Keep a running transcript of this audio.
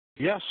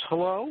Yes,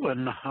 hello,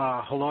 and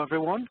hello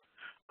everyone.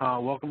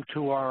 Welcome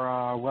to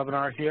our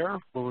webinar here,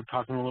 where we're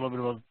talking a little bit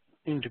about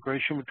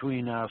integration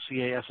between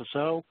CA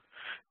SSO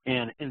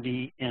and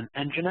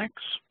NGINX.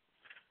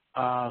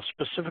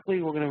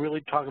 Specifically, we're going to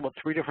really talk about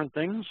three different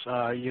things.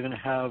 You're going to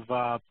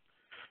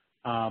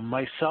have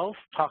myself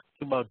talking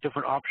about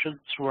different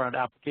options around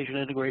application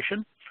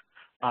integration.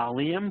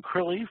 Liam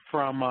Crilly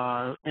from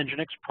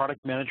NGINX Product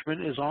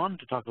Management is on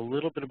to talk a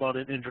little bit about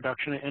an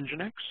introduction to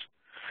NGINX.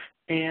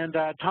 And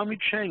Tommy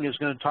Cheng is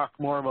going to talk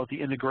more about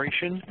the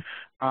integration.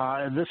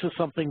 And this is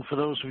something for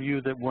those of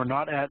you that were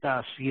not at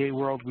CA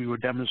World, we were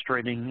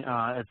demonstrating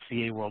at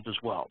CA World as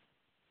well.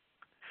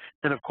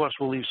 And of course,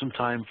 we'll leave some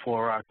time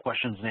for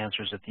questions and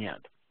answers at the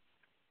end.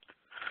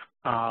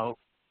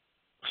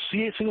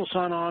 CA single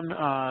sign-on,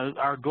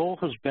 our goal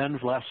has been for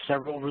the last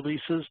several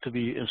releases to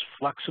be as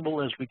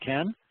flexible as we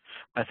can.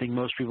 I think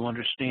most people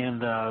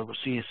understand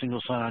CA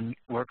single sign-on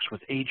works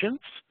with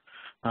agents.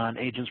 And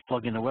agents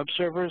plug into web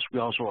servers. We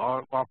also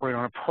operate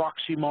on a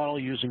proxy model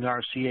using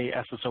our CA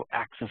SSO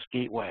Access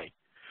Gateway,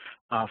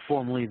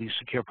 formerly the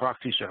Secure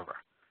Proxy Server.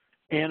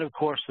 And of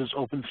course, there's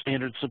open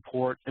standard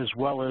support as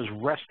well as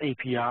REST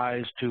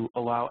APIs to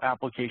allow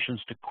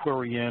applications to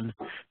query in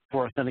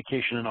for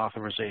authentication and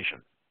authorization.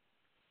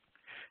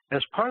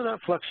 As part of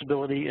that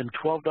flexibility, in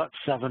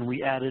 12.7,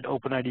 we added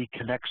OpenID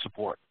Connect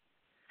support.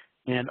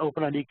 And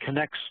OpenID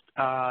Connect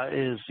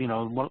is,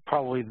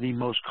 probably the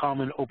most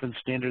common open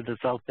standard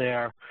that's out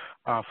there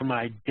from an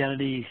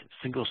identity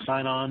single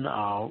sign-on,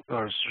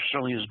 or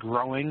certainly is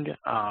growing.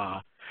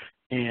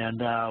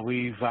 And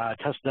we've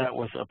tested that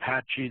with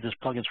Apache. There's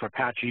plugins for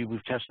Apache.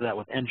 We've tested that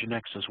with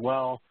NGINX as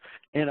well,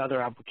 and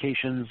other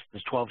applications.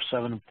 This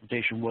 12.7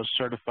 implementation was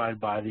certified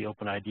by the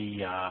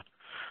OpenID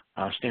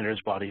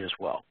standards body as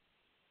well.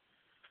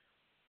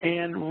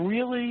 And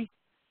really,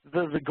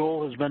 the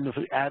goal has been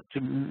to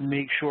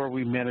make sure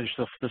we manage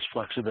this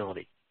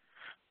flexibility.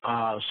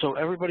 So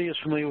everybody is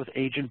familiar with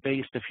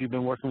agent-based. If you've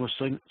been working with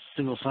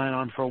single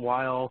sign-on for a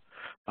while,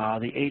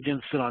 the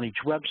agents sit on each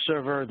web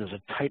server. There's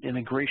a tight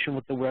integration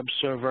with the web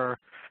server.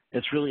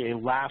 It's really a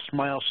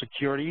last-mile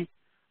security,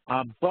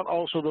 but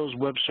also those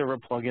web server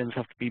plugins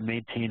have to be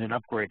maintained and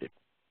upgraded.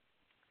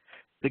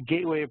 The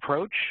gateway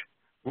approach,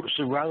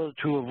 so rather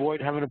to avoid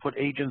having to put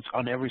agents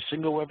on every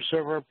single web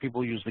server,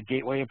 people use the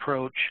gateway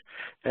approach.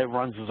 It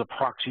runs as a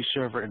proxy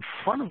server in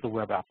front of the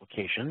web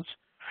applications.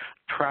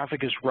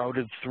 Traffic is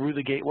routed through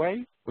the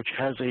gateway, which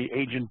has an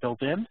agent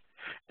built in,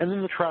 and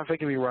then the traffic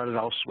can be routed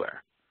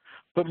elsewhere.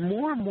 But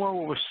more and more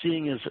what we're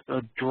seeing is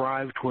a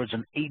drive towards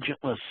an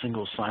agentless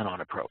single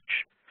sign-on approach.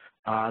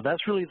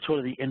 That's really sort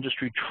of the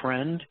industry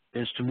trend,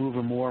 is to move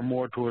more and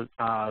more toward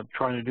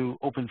trying to do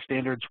open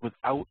standards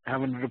without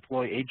having to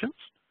deploy agents.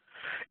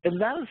 And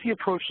that is the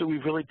approach that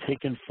we've really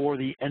taken for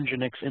the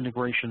NGINX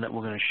integration that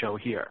we're going to show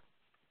here.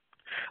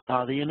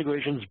 The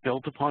integration is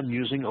built upon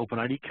using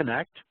OpenID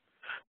Connect.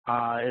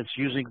 It's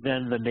using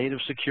then the native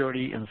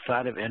security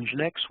inside of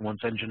NGINX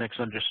once NGINX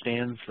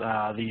understands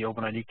the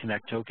OpenID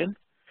Connect token.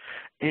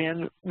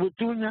 And with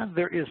doing that,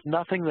 there is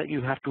nothing that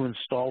you have to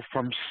install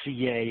from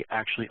CA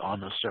actually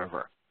on the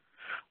server.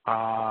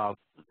 And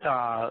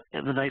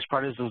the nice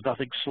part is there's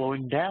nothing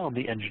slowing down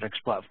the NGINX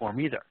platform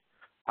either.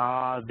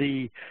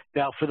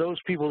 Now, for those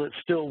people that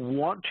still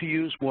want to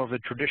use more of a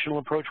traditional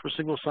approach for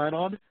single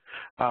sign-on,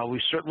 we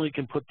certainly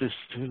can put this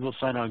single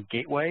sign-on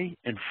gateway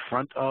in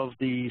front of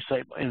the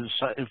site,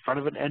 in front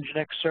of an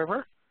NGINX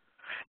server.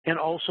 And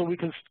also we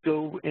can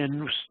go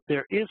in,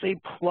 there is a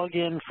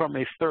plugin from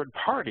a third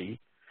party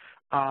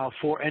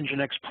for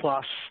NGINX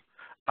Plus,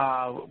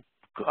 a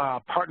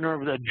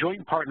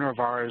joint partner of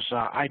ours,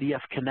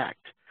 IDF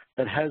Connect,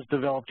 that has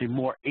developed a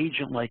more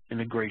agent-like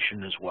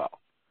integration as well.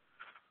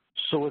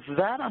 So with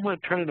that, I'm going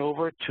to turn it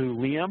over to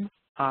Liam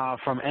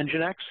from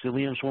NGINX.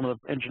 Liam's one of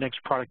the NGINX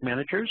product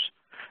managers,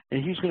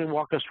 and he's going to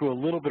walk us through a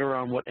little bit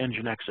around what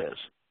NGINX is.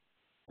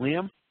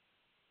 Liam?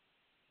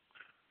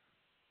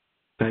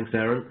 Thanks,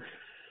 Aaron.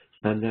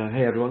 And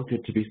hey, everyone,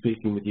 good to be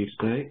speaking with you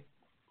today.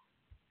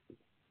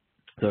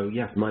 So,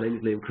 yes, my name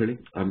is Liam Crilly.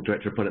 I'm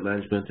Director of Product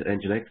Management at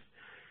NGINX,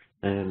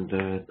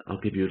 and I'll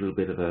give you a little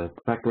bit of a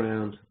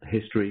background,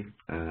 history,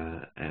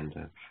 and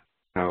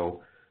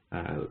how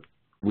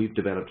we've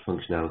developed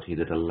functionality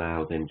that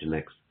allows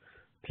NGINX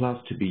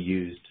Plus to be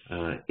used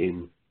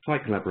in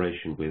tight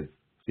collaboration with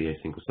CA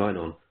Single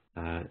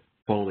Sign-On,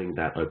 following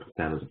that open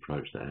standards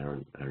approach that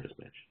Aaron just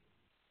mentioned.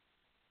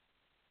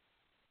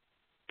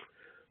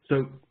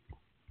 So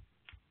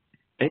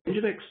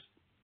NGINX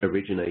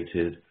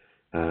originated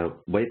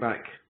way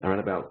back around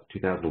about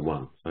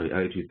 2001, so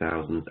early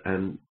 2000s,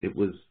 and it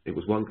was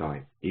one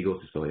guy,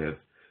 Igor Svcs,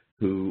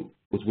 who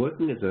was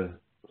working as a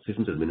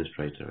systems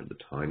administrator at the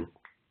time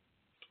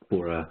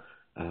for a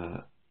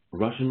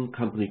Russian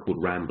company called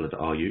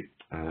Rambler.ru,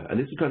 and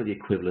this is kind of the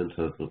equivalent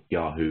of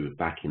Yahoo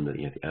back in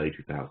the early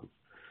 2000s.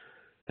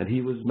 And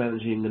he was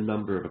managing a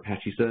number of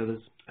Apache servers,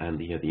 and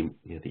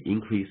the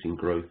increase in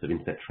growth of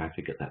internet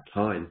traffic at that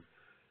time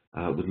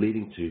was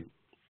leading to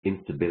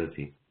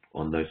instability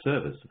on those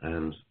servers.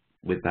 And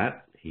with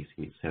that, he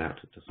set out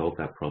to solve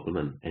that problem,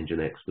 and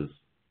NGINX was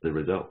the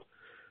result.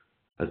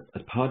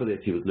 As part of this,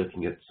 he was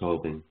looking at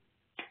solving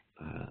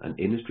an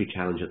industry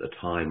challenge at the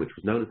time, which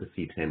was known as the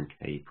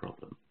C10K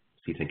problem,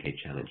 C10K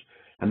challenge.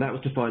 And that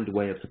was to find a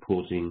way of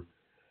supporting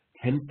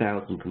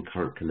 10,000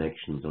 concurrent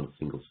connections on a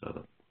single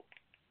server.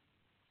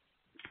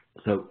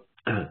 So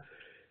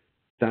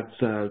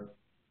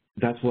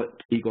that's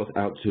what he got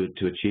out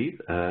to achieve,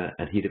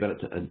 and he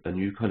developed a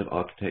new kind of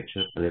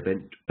architecture, an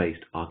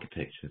event-based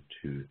architecture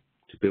to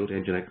build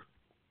NGINX.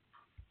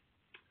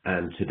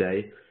 And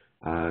today,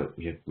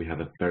 we have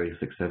a very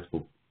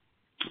successful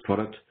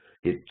product.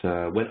 It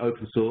went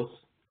open source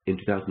in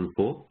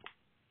 2004.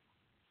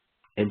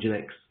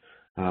 NGINX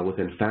was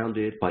then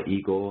founded by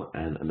Igor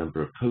and a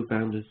number of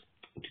co-founders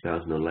in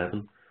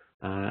 2011.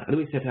 And then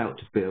we set out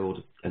to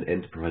build an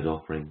enterprise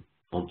offering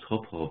on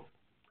top of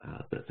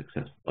the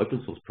successful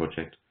open source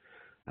project.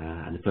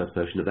 And the first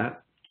version of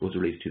that was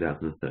released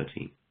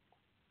 2013.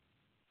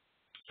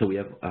 So we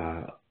have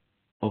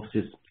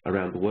offices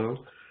around the world.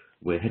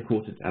 We're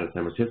headquartered out of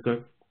San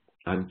Francisco.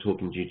 I'm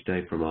talking to you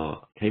today from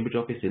our Cambridge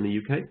office in the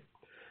UK.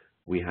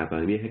 We have a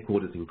EMEA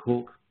headquarters in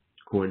Cork,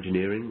 core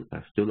engineering,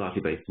 still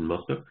largely based in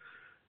Moscow,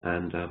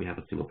 and we have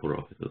a Singapore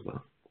office as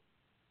well.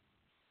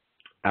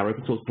 Our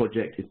open source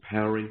project is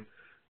powering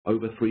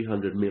over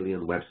 300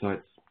 million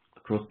websites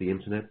across the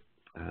internet,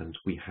 and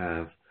we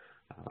have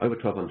over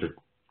 1,200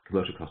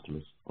 commercial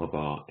customers of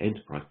our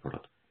enterprise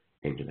product,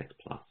 NGINX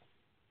Plus.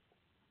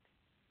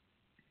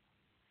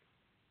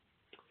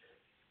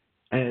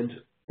 And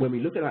when we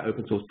look at our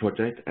open source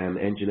project and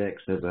NGINX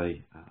as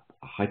a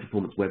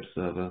high-performance web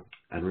server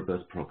and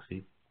reverse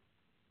proxy,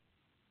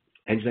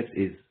 NGINX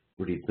is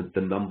really the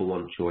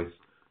 #1 choice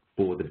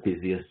for the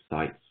busiest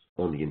sites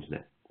on the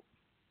internet.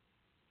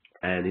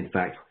 And in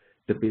fact,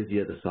 the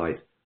busier the site,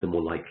 the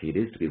more likely it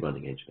is to be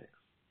running NGINX.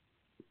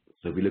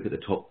 So if we look at the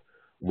top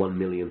 1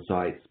 million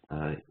sites,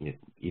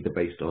 either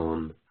based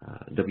on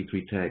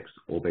W3 text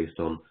or based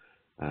on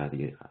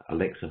the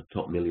Alexa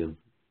top million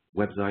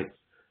websites,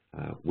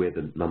 we're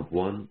the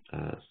 #1,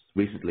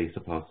 recently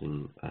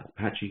surpassing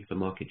Apache for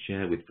market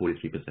share with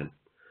 43%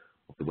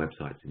 of the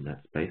websites in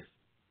that space.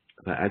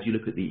 But as you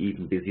look at the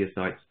even busier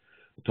sites,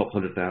 the top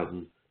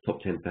 100,000,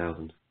 top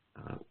 10,000,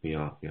 we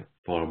are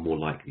far more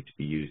likely to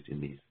be used in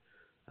these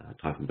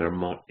type of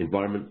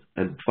environments,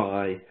 and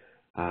by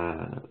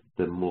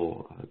the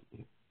more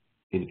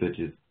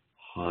innovative,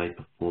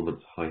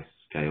 high-performance,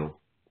 high-scale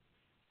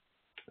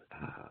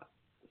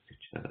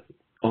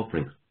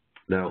offerings.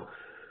 Now,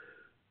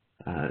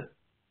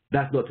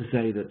 that's not to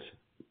say that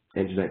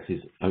NGINX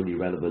is only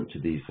relevant to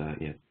these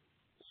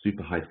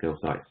super high-scale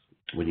sites.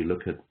 When you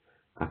look at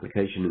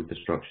application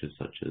infrastructures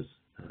such as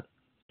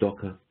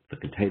Docker for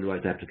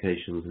containerized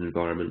applications and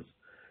environments,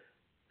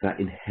 that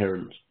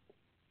inherent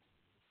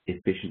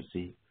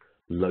efficiency,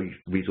 low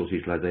resource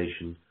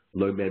utilization,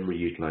 low memory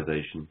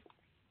utilization,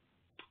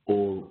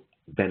 all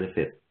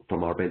benefit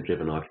from our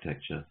event-driven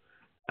architecture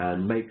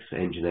and makes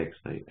NGINX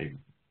a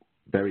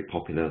very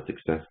popular,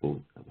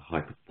 successful,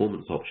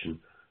 high-performance option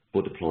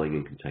for deploying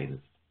in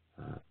containers.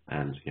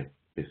 And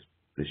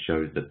this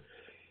shows that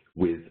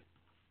with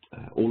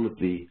all of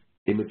the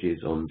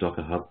images on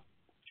Docker Hub,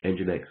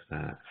 NGINX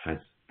has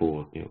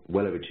for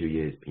well over 2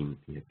 years been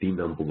the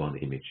 #1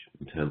 image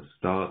in terms of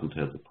stars, in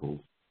terms of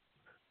pulls.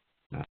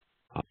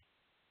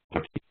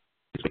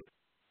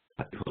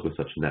 Because we're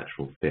such a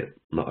natural fit,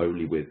 not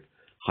only with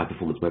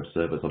high-performance web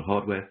servers on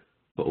hardware,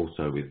 but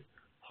also with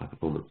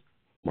high-performance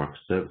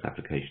microservice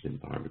application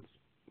environments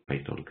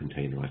based on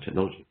containerized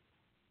technology.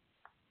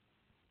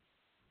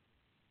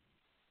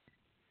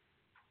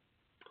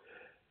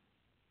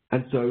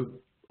 And so,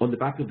 on the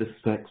back of the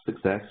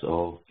success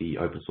of the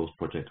open source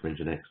project of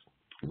NGINX,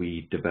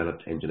 we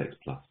developed NGINX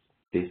Plus.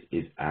 This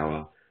is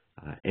our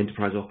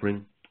enterprise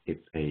offering.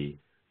 It's a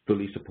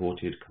fully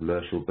supported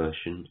commercial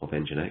version of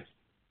NGINX.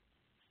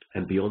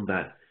 And beyond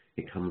that,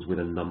 it comes with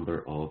a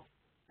number of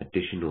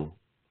additional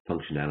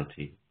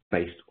functionality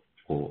based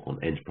on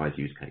enterprise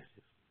use cases.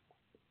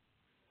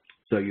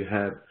 So you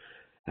have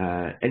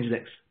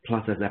NGINX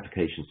Plus as an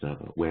application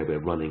server, where we're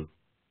running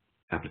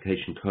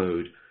application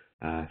code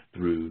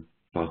through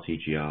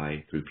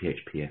FastCGI, through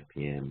PHP,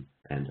 FPM,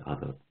 and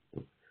other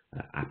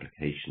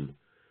application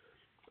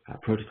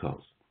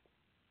protocols.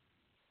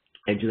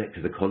 NGINX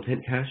as a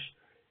content cache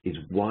is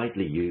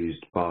widely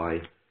used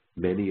by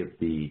many of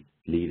the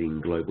leading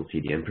global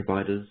CDN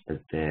providers as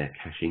their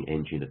caching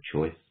engine of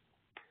choice.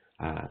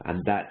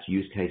 And that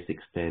use case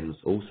extends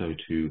also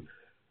to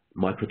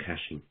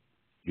micro-caching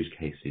use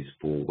cases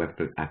for web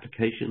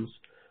applications,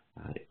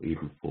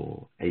 even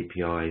for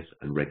APIs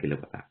and regular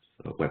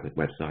web apps,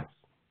 websites.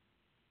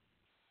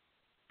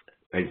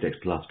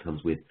 NGINX Plus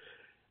comes with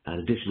an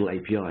additional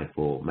API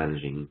for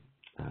managing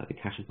the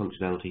caching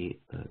functionality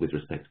with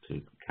respect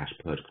to cache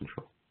purge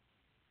control.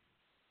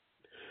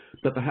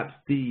 But perhaps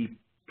the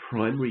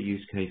primary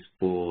use case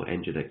for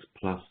NGINX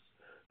Plus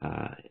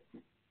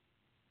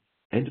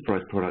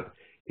enterprise product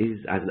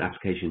is as an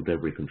application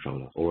delivery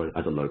controller or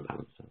as a load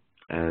balancer.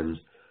 And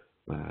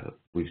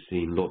we've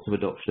seen lots of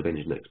adoption of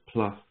NGINX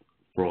Plus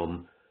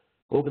from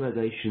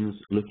organizations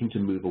looking to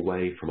move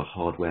away from a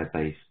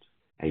hardware-based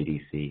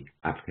ADC,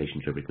 application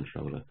delivery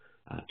controller,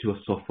 to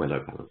a software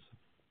load balancer.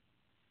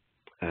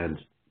 And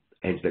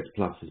NGINX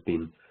Plus has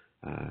been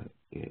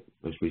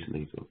most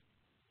recently sort of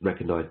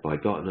recognized by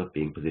Gartner,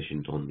 being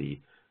positioned on the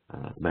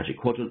Magic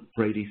Quadrant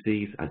for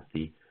ADCs as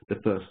the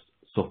first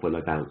software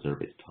load balancer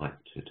of its type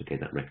to gain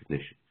that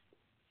recognition.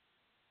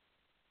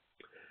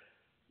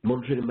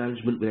 Monitoring and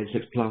management with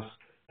NGINX Plus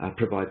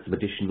provides some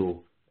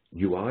additional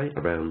UI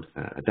around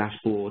a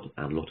dashboard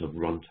and a lot of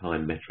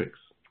runtime metrics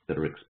that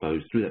are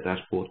exposed through that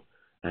dashboard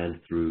and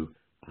through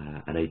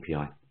an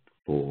API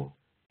for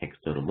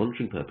external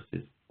monitoring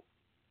purposes.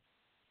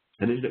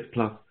 And NGINX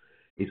Plus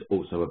is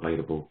also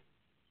available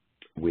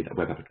with a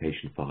web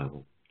application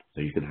firewall.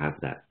 So you can have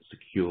that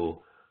secure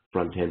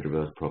front-end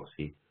reverse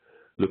proxy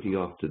looking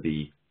after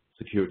the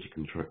security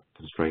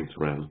constraints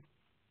around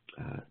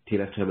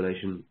TLS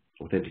termination,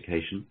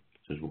 authentication,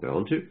 as we'll go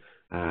on to,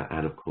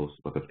 and of course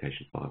web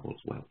application firewall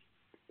as well.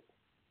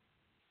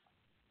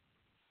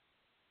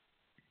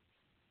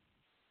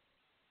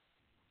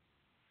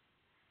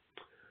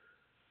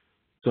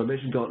 So I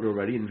mentioned Gartner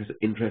already. In the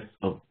interest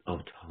of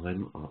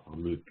time, I'll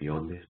move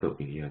beyond this, but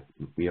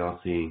we are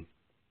seeing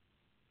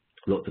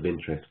lots of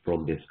interest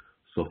from this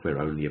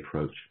software-only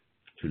approach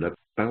to load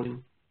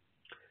balancing,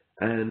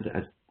 and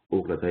as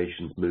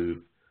organizations move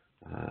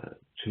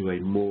to a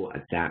more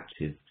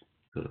adaptive,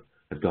 sort of,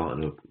 as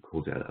Gartner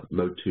calls it,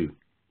 Mode 2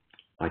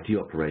 IT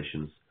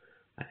operations,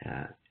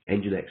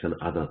 NGINX and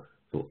other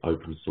sort of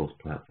open source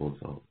platforms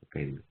are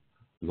gaining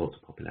lots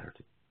of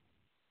popularity.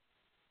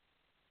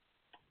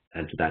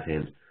 And to that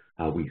end,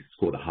 we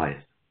score the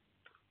highest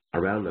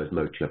around those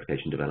Mode 2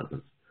 application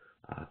developments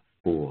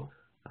for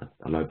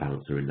a load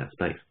balancer in that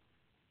space.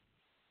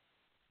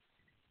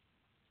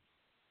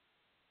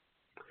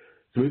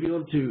 So moving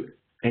on to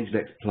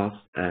NGINX Plus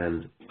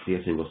and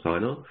CA single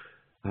sign-on.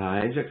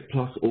 NGINX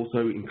Plus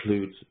also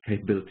includes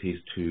capabilities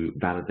to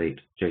validate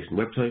JSON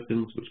Web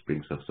Tokens, which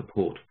brings us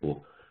support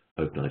for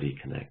OpenID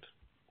Connect.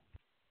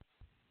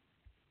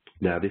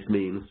 Now, this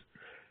means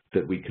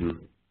that we can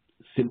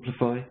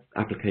simplify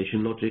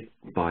application logic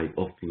by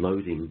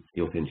offloading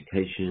the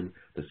authentication,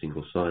 the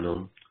single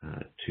sign-on,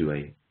 to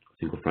a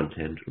single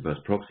front-end reverse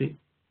proxy.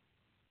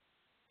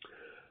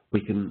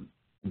 We can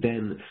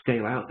then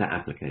scale out that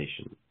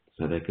application,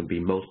 so there can be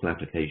multiple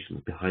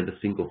applications behind a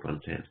single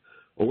front-end,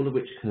 all of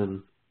which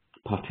can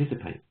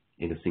participate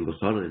in a single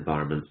sign-on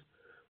environment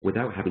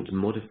without having to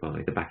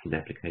modify the back-end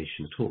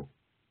application at all.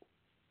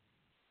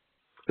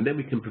 And then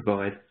we can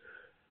provide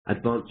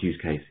advanced use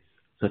cases,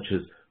 such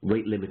as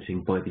rate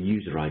limiting by the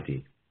user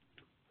ID,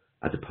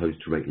 as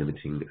opposed to rate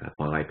limiting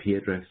by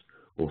IP address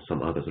or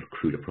some other sort of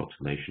crude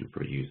approximation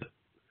for a user.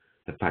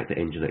 The fact that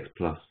NGINX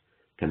Plus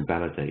can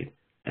validate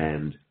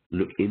and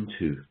look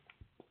into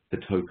the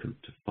token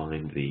to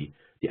find the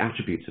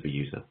attributes of a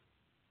user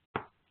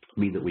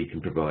mean that we can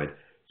provide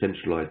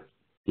centralized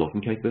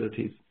logging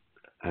capabilities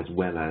as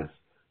well as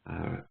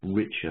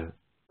richer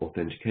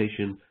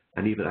authentication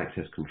and even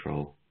access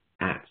control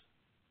at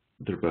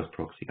the reverse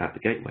proxy at the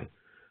gateway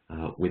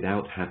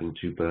without having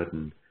to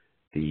burden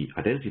the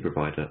identity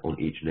provider on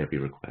each and every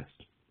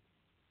request,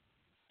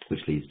 which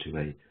leads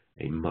to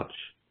a much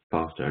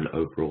faster and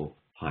overall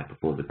high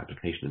performance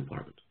application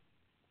environment.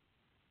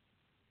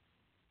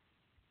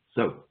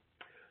 So,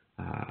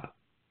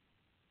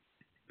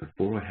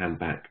 before I hand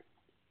back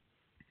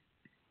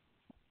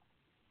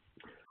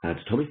to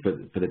Tommy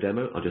for the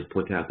demo, I'll just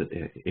point out that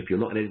if you're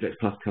not an NGINX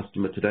Plus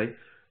customer today,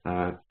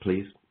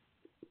 please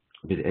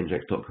visit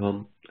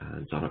ngix.com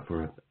and sign up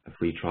for a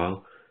free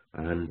trial,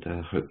 and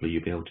hopefully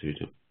you'll be able to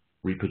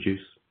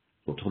reproduce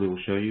what Tommy will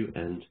show you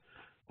and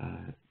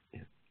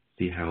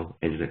see how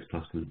NGINX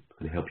Plus can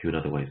help you in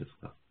other ways as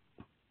well.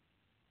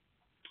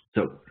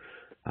 So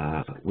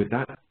with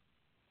that,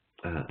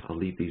 I'll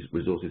leave these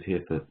resources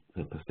here for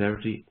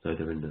posterity, so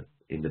they're in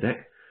the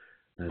deck,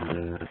 and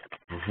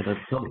I'll head over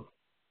to Tommy.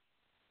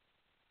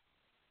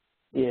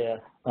 Yeah,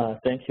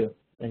 thank you.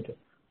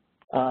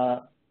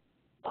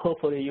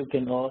 Hopefully you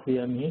can all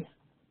hear me.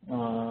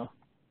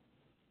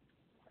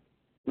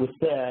 With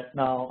that,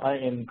 now I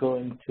am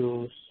going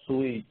to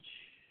switch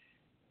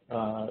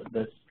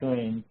the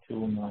screen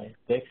to my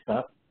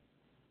desktop.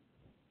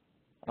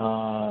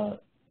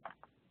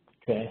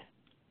 Okay.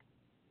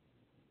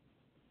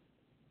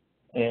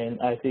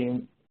 And I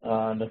think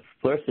the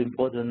first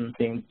important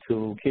thing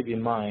to keep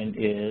in mind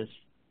is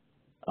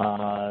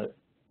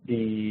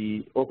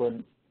the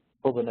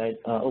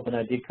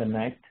OpenID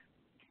Connect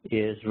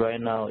is right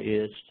now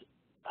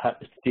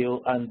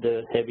still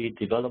under heavy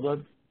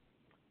development.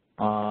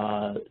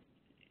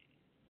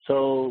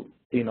 So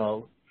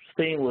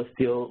things will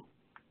still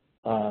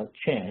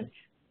change,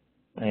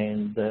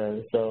 and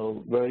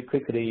so very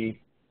quickly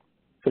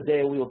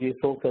today we will be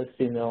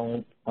focusing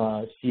on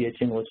CA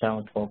single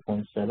sign-on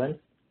 12.7.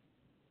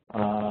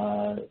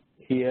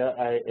 Here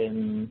I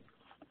am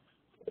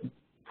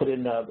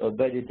putting up a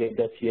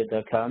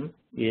validate.ca.com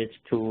is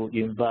to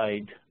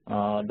invite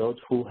those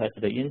who have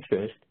the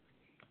interest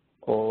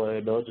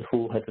or those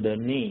who have the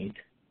need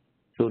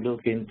to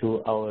look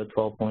into our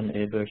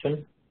 12.8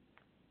 version.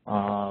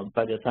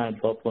 By the time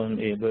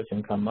 12.8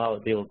 version come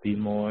out, there will be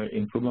more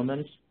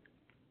improvements,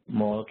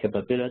 more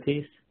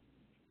capabilities,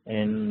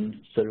 and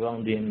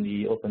surrounding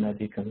the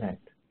OpenID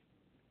Connect.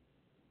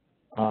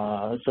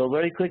 So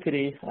very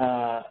quickly,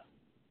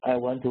 I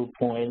want to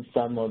point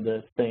some of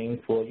the things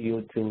for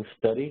you to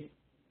study,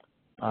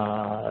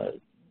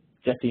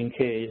 just in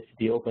case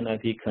the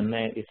OpenID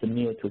Connect is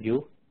new to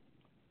you.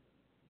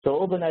 So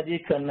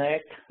OpenID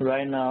Connect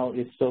right now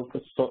is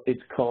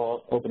it's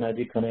called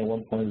OpenID Connect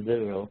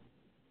 1.0.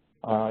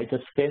 It's a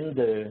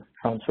standard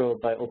controlled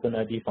by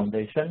OpenID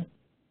Foundation.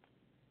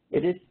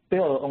 It is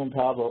built on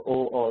top of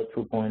OAuth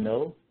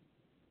 2.0.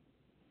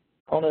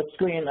 On the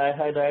screen, I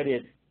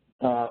highlighted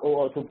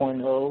OAuth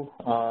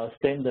 2.0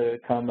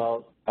 standard come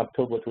out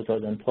October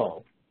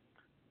 2012.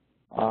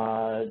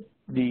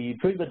 The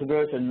previous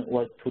version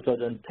was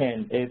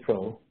 2010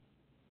 April.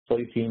 So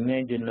you can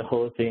imagine the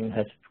whole thing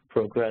has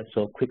progressed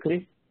so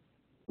quickly.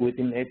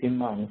 Within 18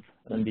 months,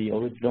 and the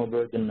original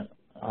version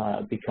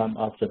become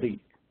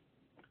obsolete.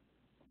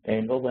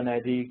 And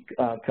OpenID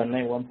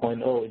Connect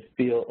 1.0 is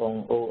built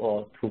on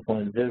OAuth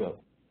 2.0.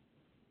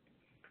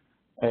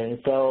 And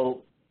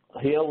so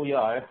here we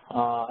are.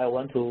 I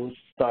want to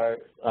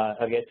start,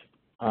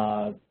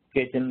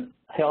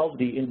 help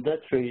the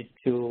industry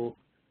to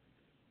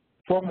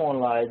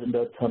formalize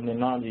the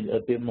terminology a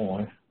bit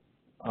more.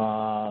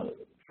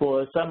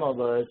 For some of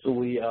us,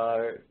 we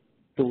are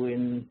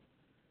doing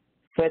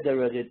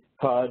federated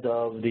part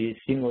of the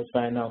single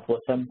sign-on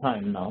for some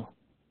time now.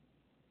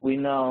 We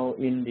know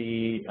in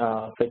the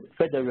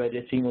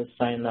federated single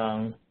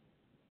sign-on,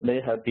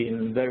 there have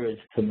been various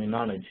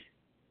terminology.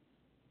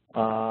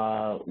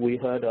 We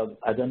heard of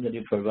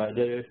identity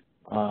provider,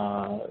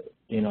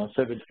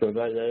 service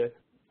provider,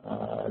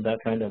 that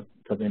kind of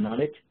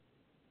terminology.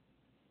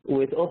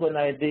 With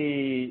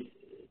OpenID,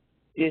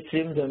 it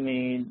seems to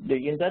me the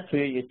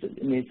industry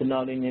is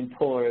now leaning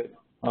toward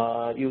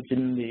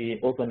using the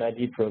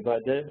OpenID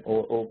provider,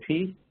 or OP,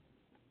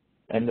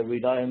 and the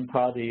reliant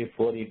party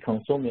for the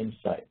consuming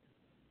side.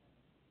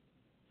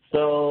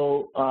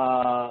 So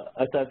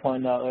as I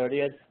pointed out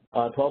earlier,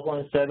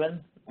 12.7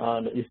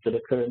 is the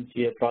current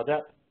GA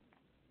product.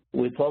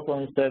 With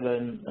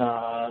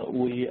 12.7,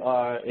 we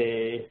are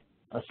a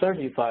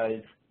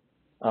certified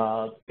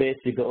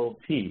basic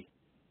OP.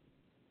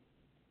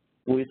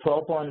 With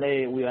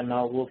 12.8, we are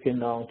now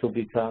working on to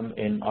become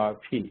an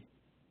RP.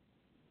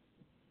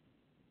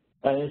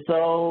 And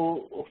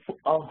so,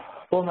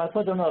 for my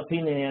personal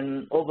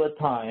opinion, over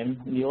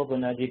time, the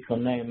OpenID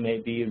Connect may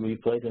be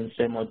replacing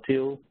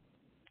SAML2,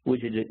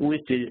 which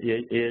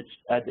is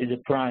at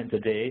its prime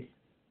today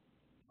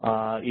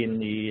in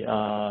the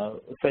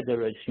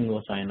federated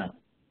single sign-on.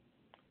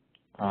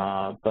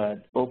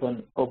 But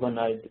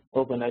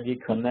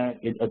OpenID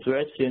Connect is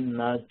addressing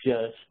not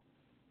just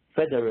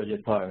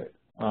federated part,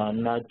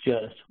 not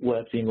just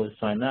web single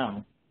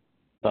sign-on,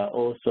 but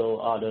also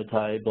other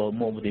type of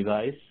mobile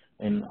device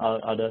and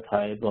other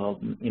type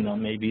of,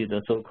 maybe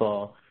the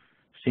so-called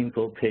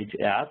single page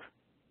app.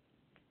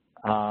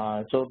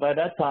 So by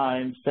that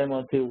time,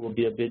 SAML2 will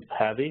be a bit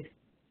heavy.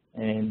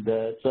 And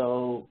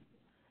so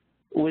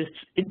with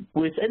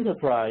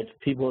enterprise,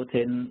 people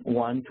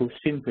want to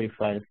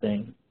simplify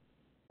things.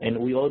 And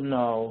we all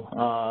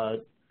know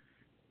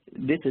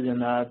this is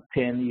not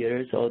 10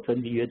 years or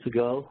 20 years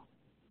ago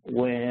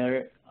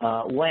when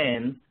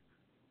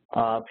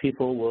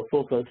people were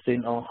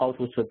focusing on how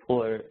to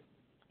support,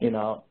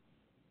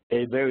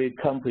 a very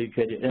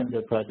complicated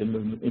enterprise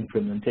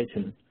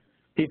implementation.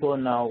 People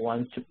now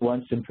want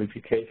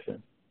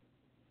simplification.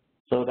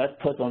 So that's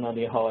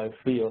personally how I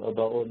feel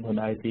about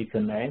OpenID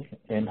Connect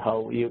and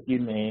how you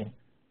may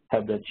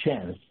have the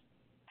chance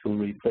to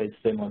replace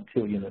SAML2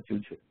 in the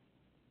future.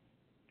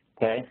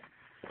 Okay?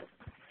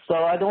 So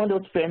I don't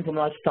want to spend too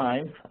much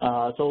time.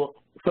 So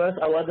first,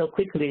 I want to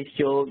quickly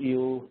show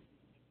you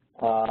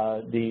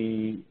a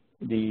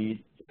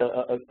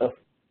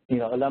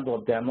number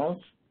of demos.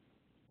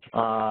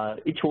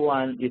 Each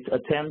one is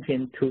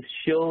attempting to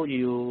show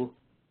you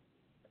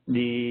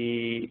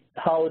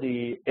how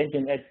the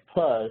NGINX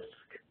Plus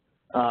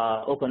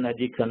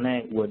OpenID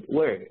Connect would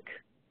work.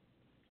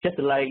 Just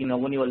like,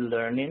 when you're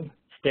learning,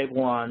 step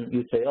one,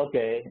 you say,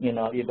 okay,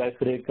 if I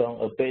click on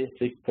a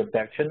basic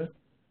protection,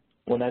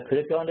 when I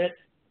click on it,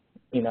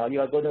 you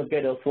are going to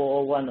get a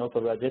 401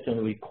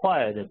 authorization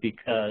required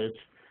because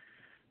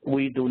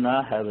we do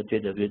not have a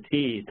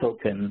JWT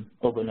token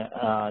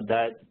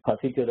that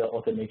particular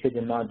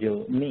authentication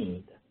module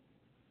need.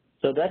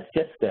 So that's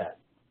just that.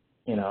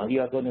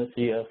 You are going to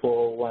see a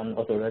 401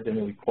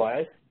 authorization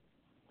required,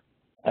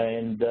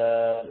 and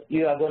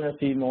you are going to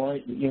see more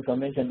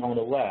information on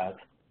the web.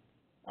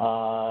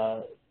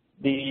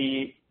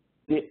 The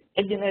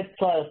NGINX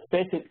Plus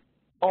basic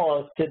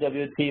or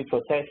JWT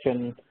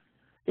protection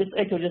is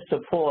actually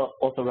support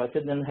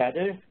authorization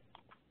header,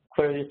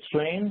 query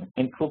string,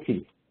 and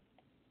cookie.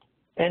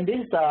 And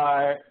these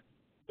are,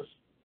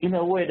 in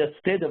a way, the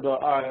state of the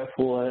art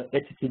for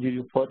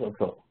HTTP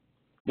protocol.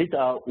 These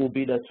will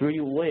be the three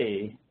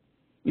ways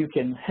you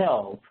can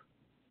help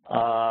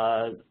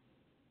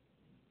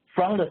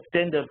from the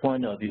standard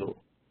point of view,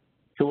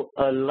 to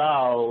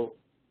allow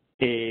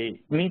a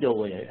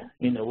middleware,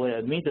 in a way,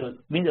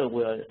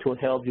 middleware to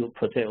help you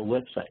protect a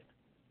website.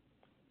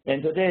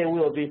 And today we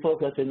will be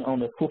focusing on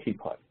the cookie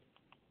part.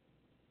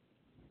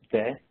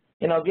 Okay.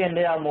 Again,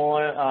 there are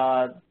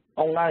more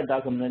online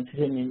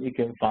documentation you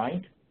can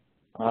find.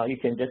 You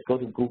can just go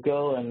to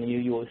Google and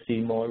you will see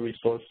more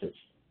resources.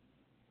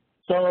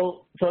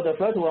 So the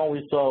first one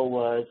we saw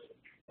was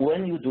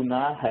when you do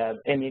not have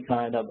any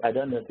kind of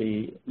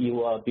identity,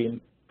 you are being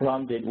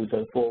prompted with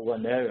a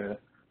 401 error.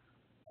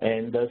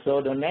 And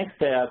so the next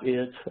step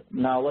is,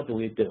 now what do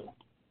we do?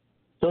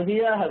 So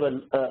here I have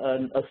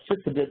a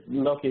specific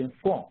login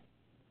form.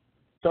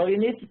 So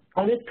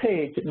on this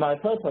page, my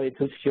purpose is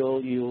to show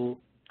you,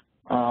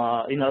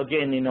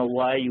 again,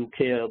 why you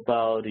care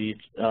about this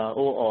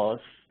OAuth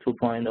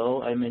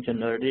 2.0 I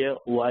mentioned earlier,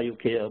 why you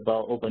care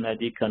about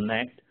OpenID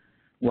Connect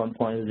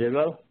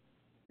 1.0,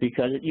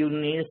 because you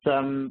need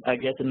some, I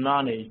guess,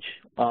 knowledge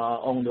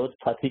on those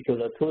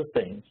particular two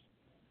things,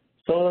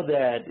 so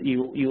that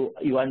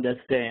you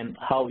understand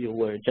how you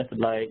work, just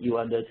like you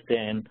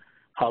understand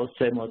how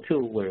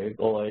SAML2 works,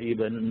 or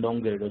even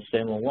longer the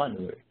SAML1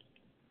 works.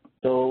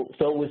 So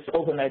with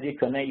OpenID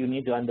Connect, you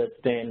need to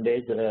understand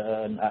there's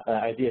an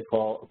idea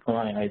called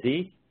client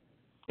ID.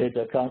 There's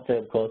a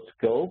concept called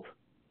scope.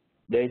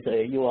 There's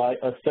a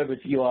service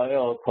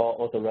URL called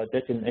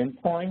authorization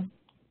endpoint.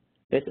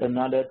 There's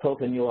another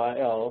token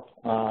URL.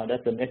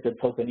 That's the next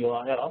token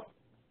URL.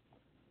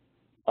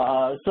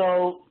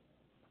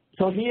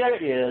 So here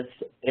is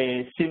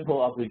a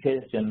simple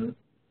application.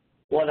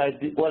 What I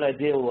did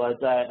was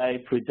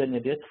I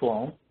presented this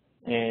form,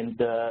 and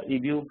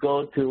if you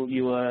go to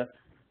your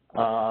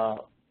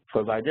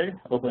provider,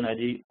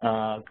 OpenID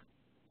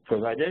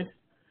provider,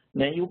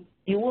 then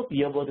you will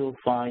be able to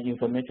find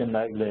information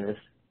like this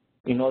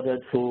in order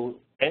to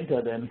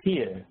enter them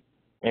here,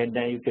 and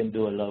then you can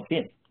do a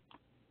login.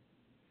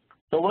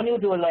 So when you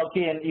do a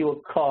login, it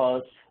will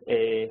cause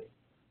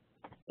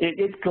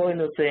it's going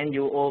to send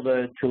you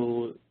over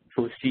to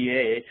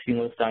CA,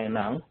 single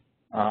sign-on,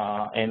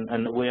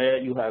 and where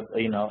you have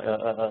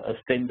a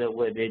standard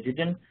web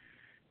agent,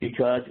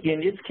 because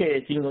in this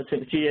case,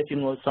 CA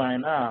single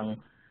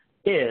sign-on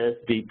is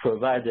the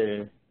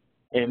provider,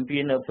 and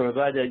being a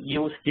provider,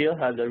 you still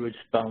have the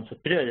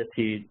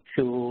responsibility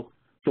to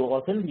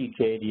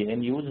authenticate the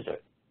end user.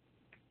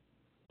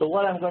 So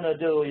what I'm going to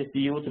do is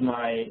use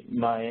my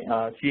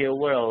CA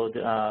World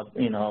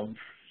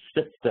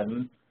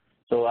system,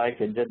 so I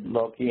can just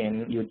log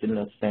in using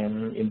the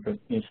same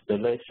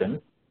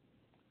installation.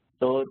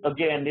 So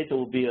again, this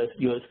will be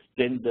your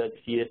standard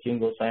CA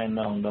single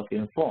sign-on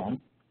login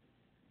form.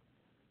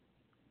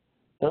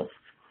 Oh,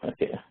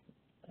 okay.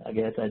 I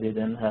guess I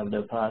didn't have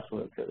the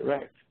password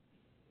correct.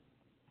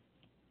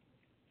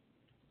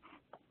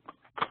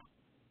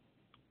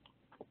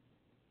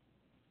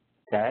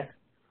 Okay.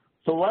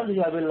 So once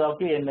you have a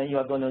login, then you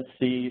are going to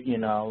see,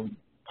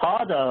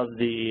 part of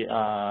the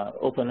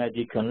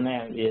OpenID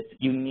Connect is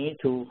you need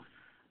to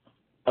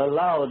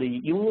allow the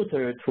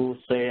user to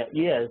say,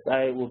 yes,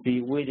 I will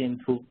be willing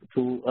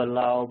to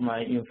allow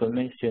my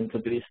information to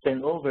be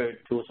sent over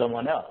to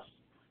someone else.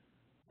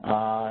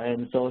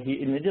 And so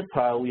in this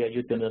part, we are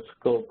using a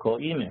scope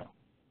called email.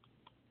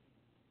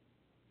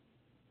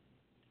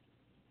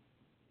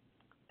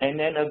 And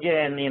then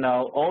again,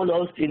 all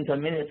those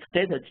intermediate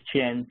status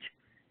change,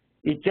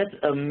 it's just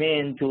a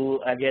mean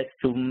to, I guess,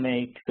 to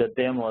make the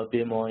demo a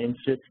bit more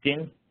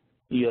interesting.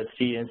 You're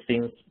seeing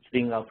things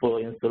are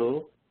flowing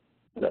through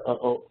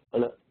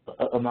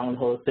among the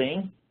whole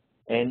thing.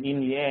 And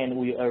in the end,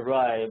 we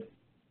arrive,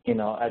 at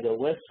a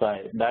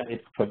website that is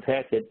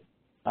protected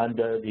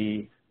under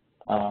the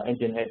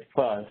NGINX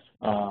Plus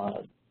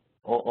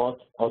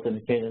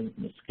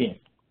authentication scheme.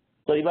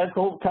 So if I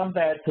come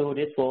back to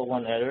this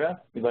 401 error,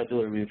 if I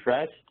do a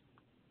refresh,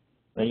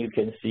 then you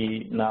can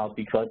see now,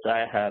 because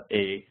I have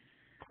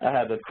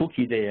a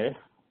cookie there,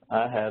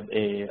 I have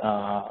a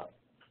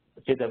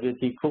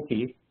JWT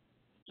cookie,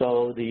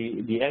 so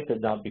the access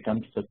now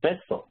becomes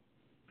successful.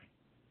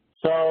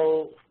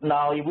 So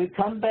now if we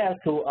come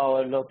back to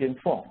our login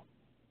form,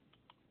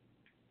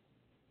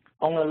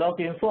 on the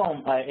login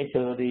form, I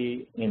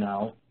actually,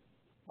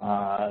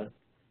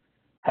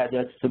 had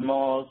a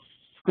small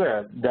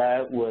script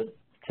that would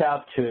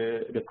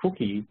capture the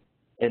cookie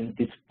and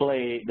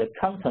display the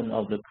content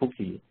of the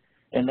cookie.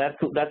 And that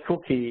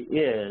cookie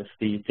is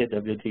the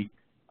JWT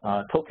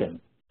token.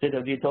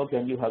 JWT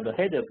token, you have the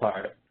header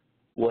part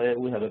where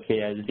we have a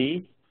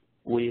KID,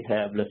 we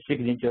have the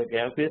signature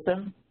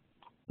algorithm,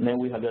 and then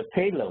we have the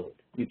payload.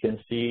 You can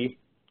see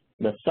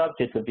the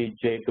subject will be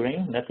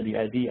jgreen, that's the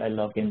ID I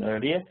logged in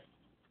earlier.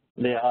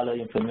 There are other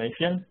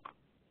information,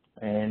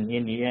 and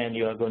in the end,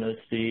 you are going to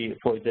see,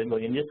 for example,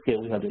 in this case,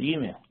 we have the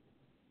email.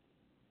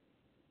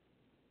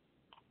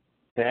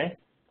 Okay.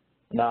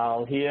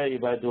 Now here,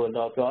 if I do a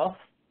log off,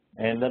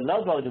 and the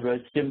log off is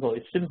very simple.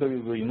 It simply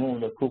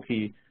remove the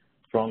cookie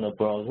from the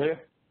browser,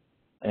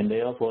 and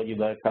therefore, if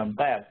I come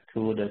back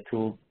to the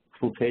two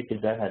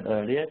pages I had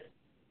earlier,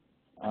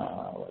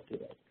 what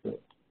did I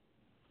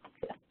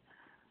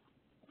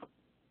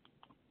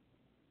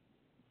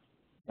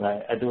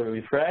Right? I do a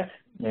refresh,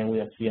 and we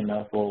are seeing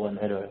that 401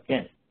 error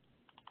again.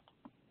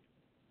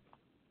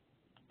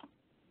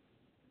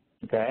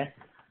 Okay.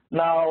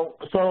 Now,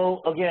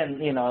 so again,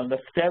 the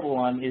step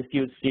one is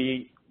you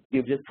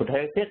just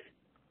protect it,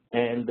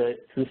 and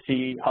to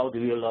see how do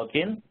you log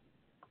in.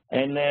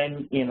 And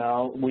then,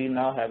 we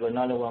now have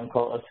another one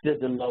called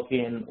assisted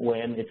login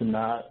when you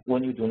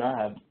do not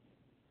have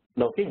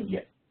login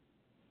yet.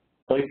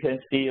 So you can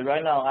see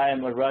right now I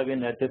am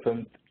arriving at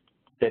different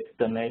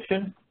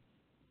destination,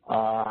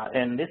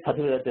 and this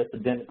particular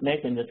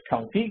destination is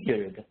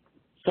configured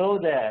so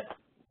that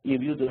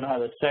if you do not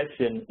have a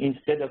section,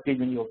 instead of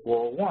giving you a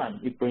 401,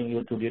 it brings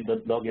you to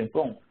the login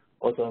form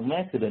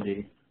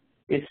automatically.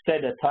 It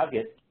set a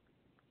target.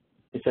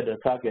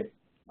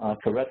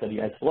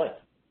 Correctly as well.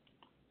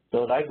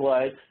 So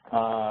likewise,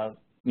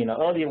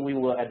 earlier we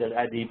were at the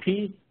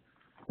IDP.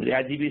 The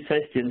IDP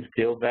section is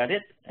still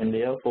valid, and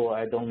therefore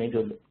I don't need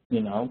to,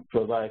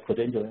 provide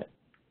credential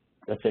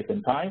the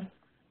second time.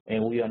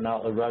 And we are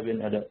now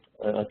arriving at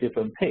a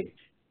different page.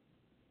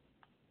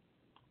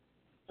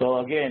 So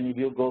again, if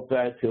you go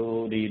back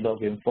to the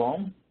login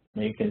form,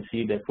 you can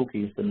see the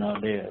cookies are now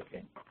there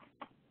again.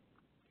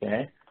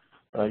 Okay.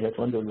 I just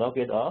want to log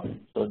it off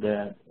so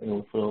that it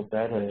will flow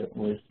better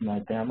with my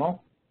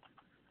demo.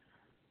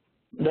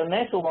 The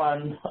next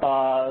one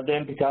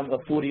then becomes a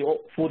fully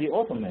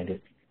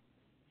automated.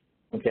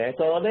 Okay,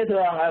 so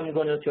later on I'm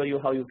going to show you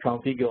how you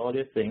configure all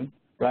these things.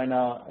 Right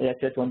now, I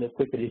just want to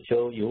quickly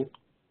show you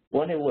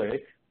when it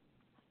works.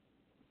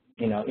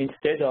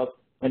 Instead of,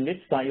 and this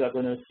time you are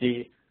going to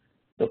see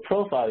the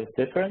profile is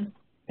different.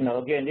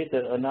 Again, this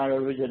is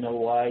another reason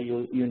why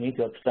you need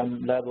to have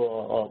some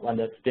level of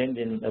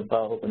understanding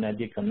about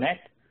OpenID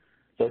Connect.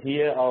 So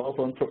here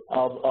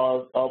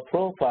our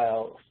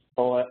profile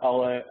or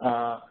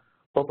our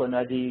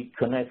OpenID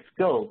Connect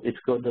scope is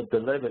going to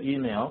deliver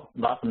email,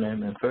 last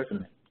name, and first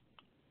name.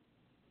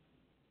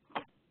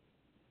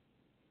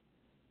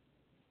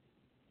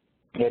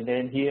 And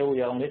then here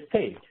we are on this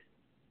page.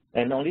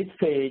 And on this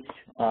page,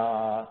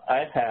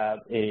 I have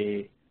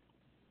a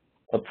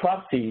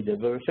proxy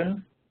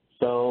version.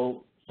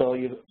 So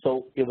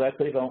if I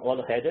click on all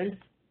the headers,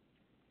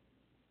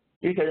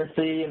 you can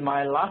see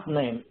my last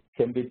name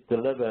can be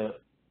delivered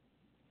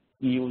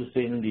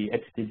using the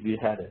HTTP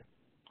header,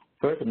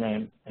 first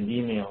name and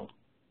email,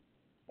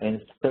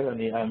 and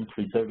certainly I'm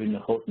preserving the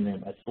host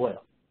name as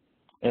well.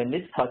 And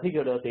this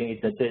particular thing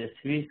is a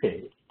JSV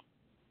page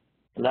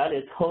that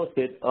is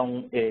hosted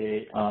on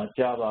a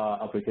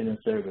Java application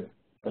server,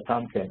 a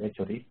Tomcat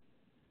actually.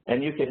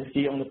 And you can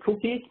see on the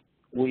cookie,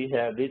 we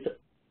have this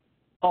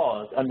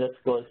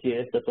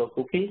 _CA SSO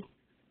cookie,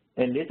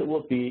 and this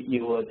would be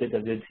your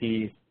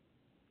JWT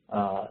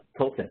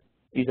token.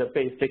 It's a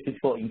base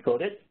 64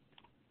 encoded.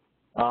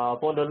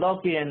 For the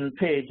login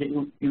page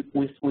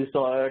we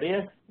saw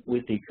earlier, we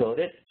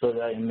decoded so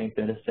that it makes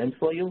better sense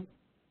for you.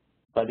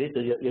 But this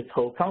is its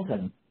whole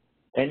content.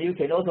 And you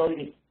can also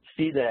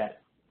see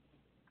that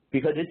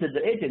because this is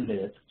the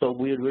agentless, so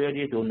we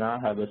really do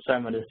not have a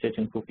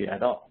simulation cookie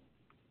at all.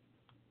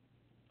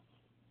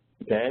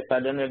 Okay,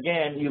 but then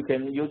again, you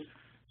can use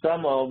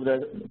some of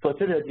the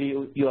facility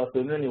you are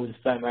familiar with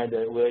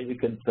SIMIDER where you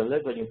can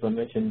deliver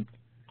information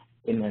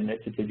in an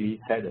HTTP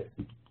header.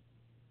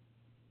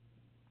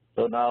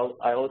 So now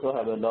I also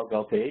have a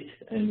logout page,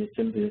 and you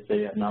simply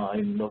say now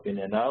I'm logging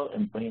it out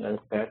and bring us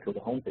back to the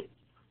home page.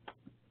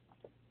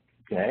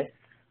 Okay.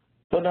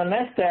 So the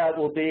next step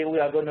will be we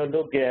are going to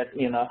look at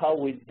how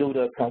we do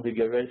the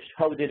configuration,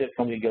 how we did the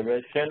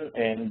configuration,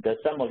 and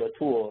some of the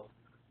tools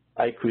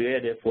I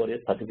created for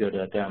this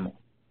particular demo.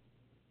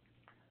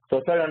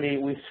 So currently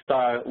we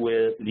start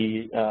with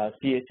the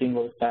CA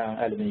single sign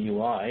element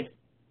UI.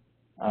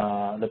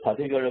 The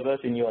particular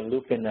version you are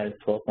looking at is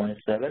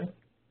 12.7.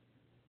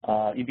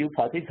 If you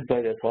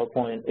participate at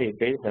 12.8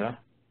 beta,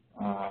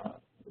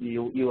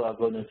 you are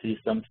going to see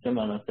some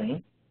similar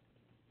thing.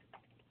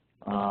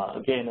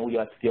 Again, we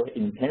are still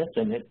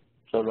enhancing it.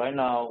 So right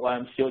now, what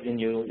I'm showing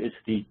you is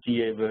the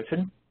GA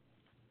version.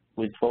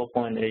 With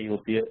 12.8, it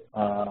will be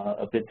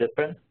a bit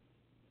different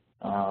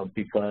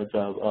because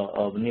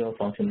of new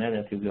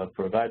functionality we are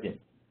providing.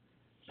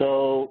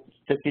 So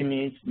just give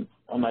me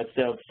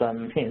myself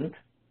some hint.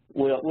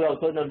 We are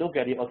going to look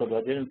at the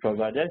authorization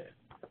provider.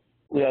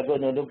 We are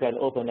going to look at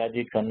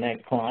OpenID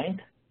Connect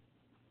client.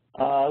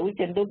 We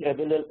can look at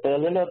a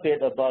little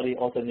bit about the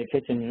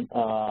authentication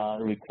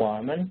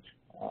requirements,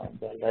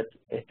 but that's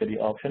actually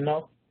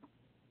optional.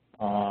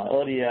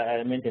 Earlier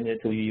I mentioned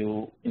it to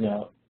you,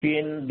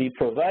 being the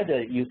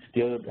provider, you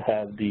still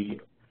have the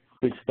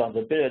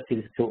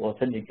responsibilities to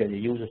authenticate the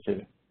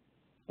user.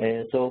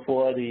 And so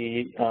for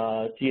the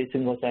CA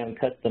single sign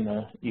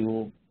customer,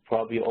 you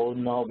probably all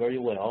know very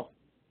well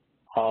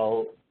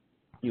how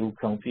you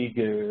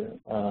configure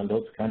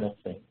those kind of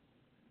things.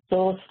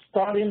 So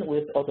starting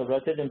with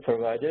authorization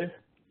provider,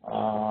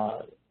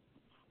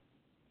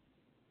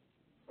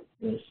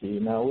 let's see,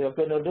 now we are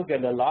going to look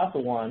at the last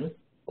one,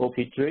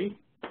 OP3.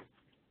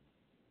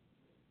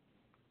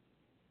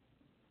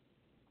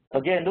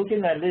 Again,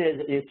 looking at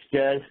this is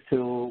just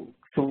to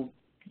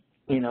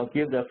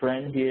give the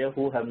friend here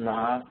who have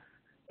not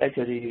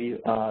actually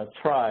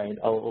tried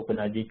our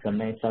OpenID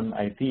Connect some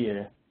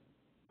idea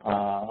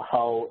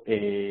how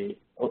an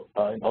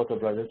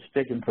authorized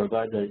station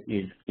provider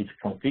is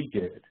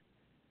configured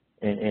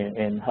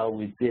and how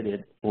we did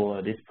it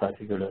for this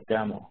particular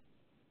demo.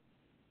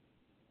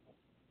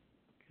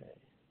 Okay.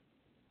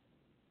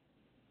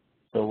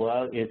 So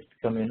while it's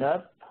coming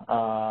up,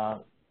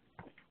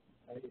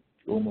 it's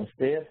almost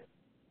there.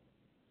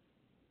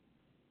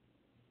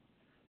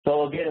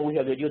 So again, we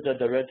have the user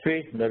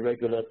directory, the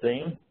regular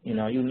thing.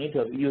 You need to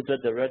have user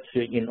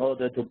directory in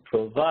order to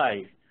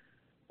provide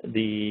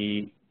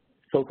the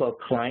so-called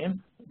client,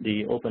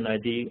 the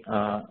OpenID,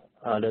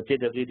 the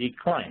JWT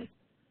client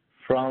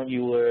from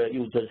your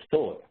user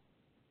store.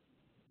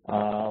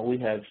 We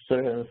have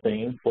certain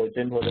things, for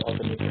example, the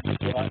authentication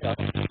URL.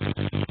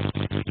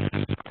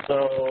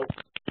 So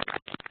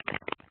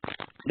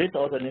this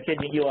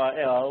authentication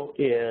URL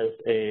is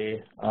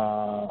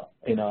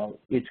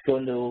it's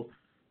going to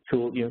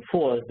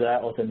enforce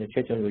that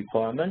authentication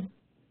requirement.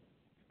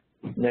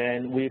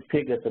 Then we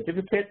pick a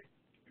certificate.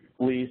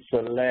 We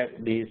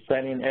select the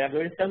sign-in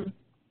algorithm.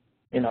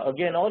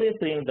 Again, all these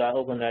things are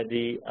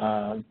OpenID,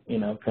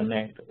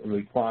 Connect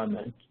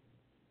requirements.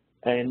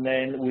 And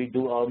then we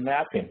do our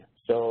mapping.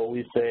 So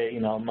we say,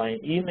 my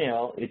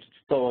email is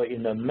stored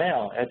in the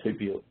mail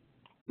attribute.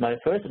 My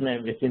first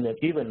name is in the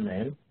given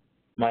name.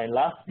 My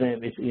last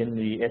name is in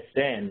the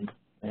SN,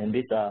 and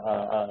these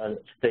are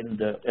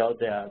standard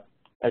LDAP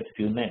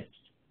attribute names.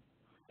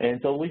 And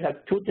so we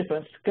have two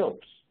different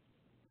scopes.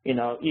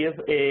 If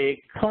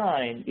a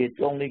client is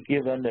only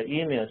given the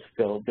email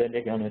scope, then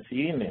they can only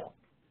see email.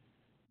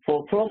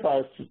 For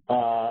profile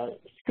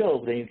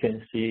scope, then you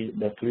can see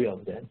the three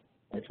of them,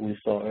 as we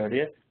saw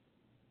earlier,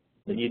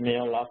 the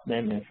email, last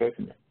name, and first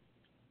name.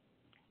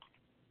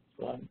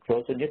 So I'm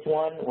closing this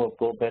one. We'll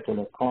go back to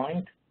the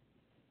client.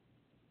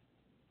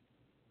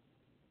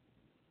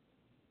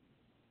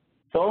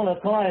 So on the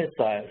client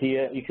side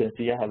here, you can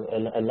see I have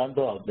a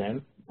number of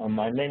them.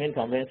 My naming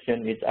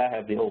convention is I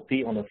have the OP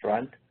on the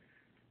front,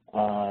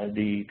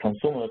 the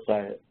consumer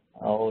side,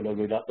 or the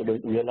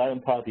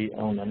reliant party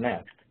on the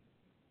next.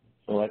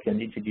 So I can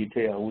need to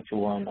detail which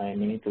one I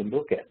need to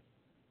look at.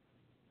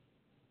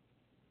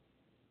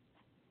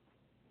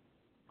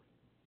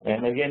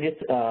 And again,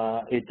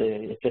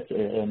 it's just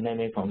a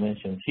naming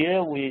convention.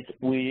 Here we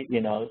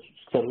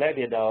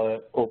selected our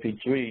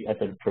OP3 as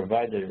a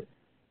provider.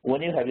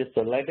 When you have it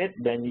selected,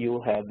 then you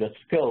have the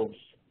scopes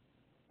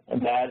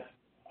that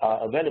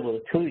are available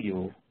to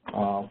you,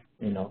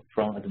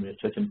 from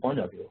administration point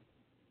of view.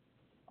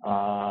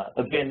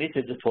 Again, this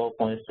is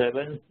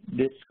 12.7.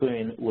 This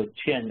screen will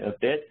change a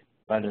bit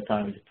by the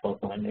time it's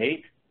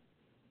 12.8.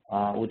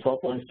 With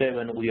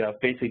 12.7, we are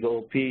basic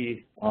OP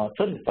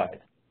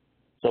certified.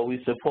 So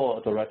we support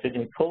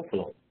authorization code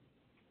flow.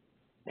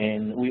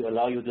 And we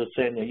allow you to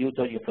send the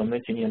user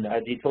information in the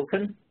ID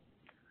token.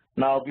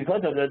 Now,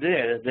 because of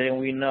this, then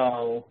we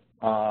know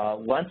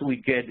once we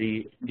get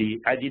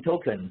the ID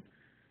token,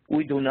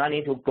 we do not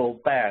need to go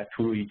back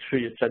to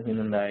retrieve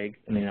something like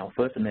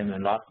first name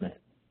and last name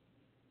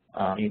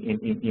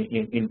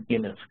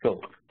in the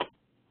scope.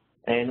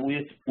 And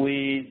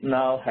we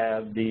now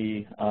have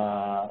the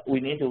we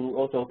need to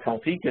also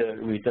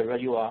configure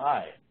redirect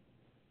URI.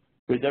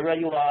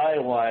 Redirect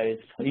URI-wise,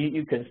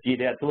 you can see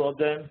there are two of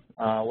them.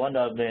 One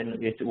of them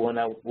is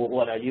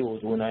what I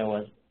used when I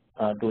was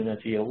doing a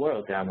CA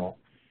World demo.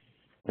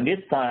 And this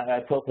time I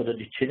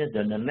purposely changed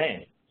the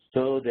name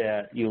so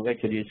that you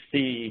actually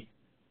see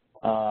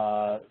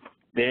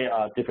there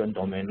are different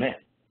domain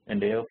names,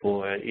 and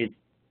therefore it's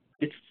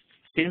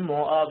still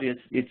more obvious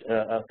it's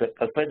a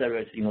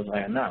federated single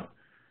sign-on,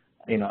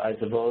 as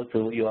opposed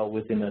to you are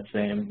within the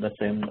same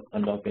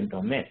login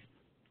domain.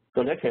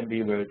 So that can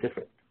be very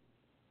different.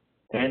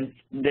 And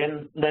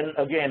then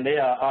again,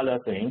 there are other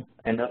things,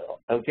 and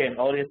again,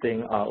 all these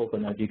things are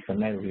OpenID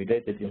Connect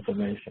related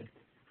information.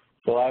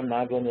 So I'm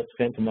not going to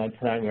spend my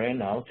time right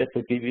now, just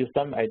to give you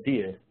some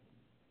idea,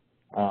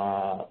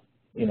 how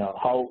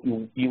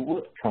you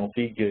would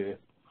configure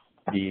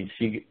the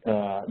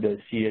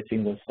CA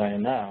single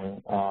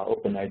sign-on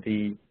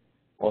OpenID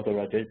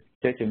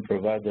authorization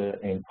provider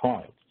and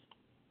clients.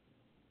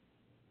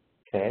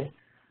 Okay.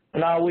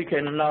 Now we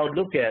can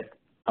look at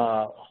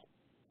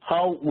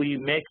how we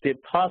make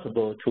it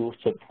possible to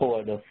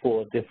support the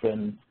 4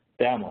 different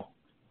demos.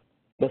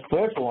 The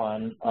first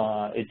one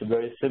is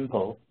very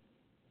simple.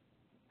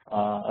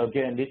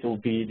 Again, this will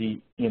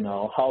be the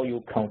how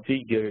you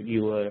configure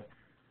your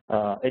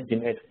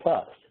NGINX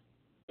Plus.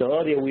 So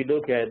earlier we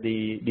look at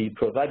the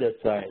provider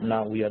side.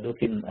 Now we are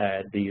looking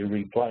at the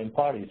replying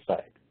party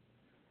side.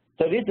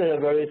 So this is a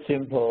very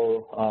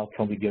simple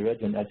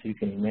configuration, as you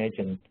can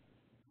imagine.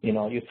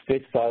 You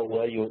specify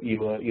where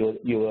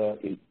your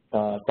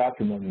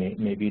document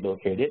may be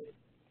located.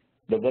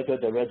 The virtual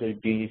directory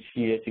be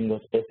CA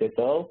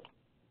SSO.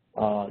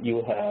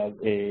 You have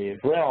a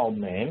realm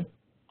name.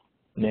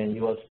 Then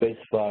you are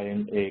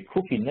specifying a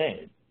cookie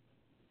name.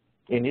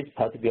 In this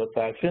particular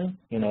fashion,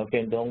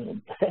 again,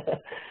 don't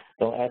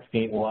Don't ask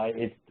me why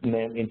it's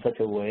named in such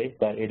a way,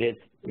 but it is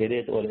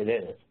what it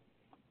is.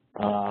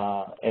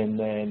 And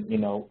then,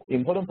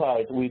 important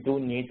part is we do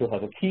need to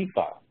have a key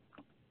file.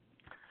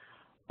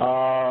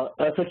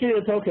 A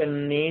security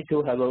token needs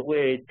to have a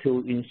way to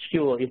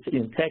ensure its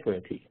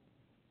integrity.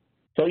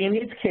 So in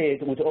this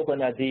case, with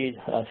OpenID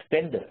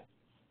standard.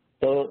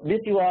 So this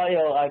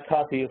URL I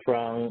copied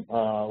from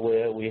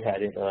where we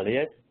had it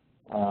earlier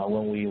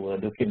when we were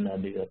looking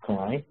at the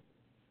client.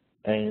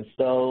 And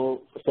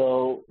so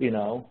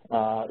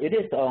it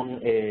is on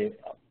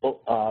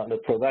the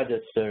provider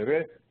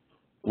server.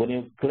 When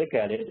you click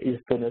at it,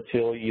 it's going to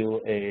show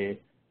you a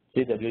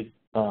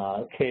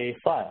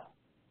CWK file.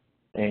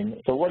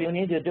 And so what you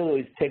need to do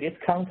is take this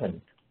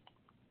content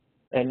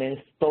and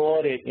then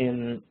store it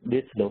in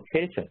this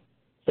location.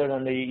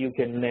 Certainly, you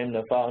can name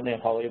the file name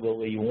however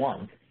way you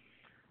want,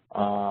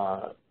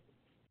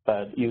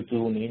 but you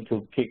do need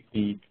to pick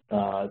the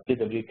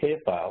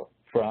CWK file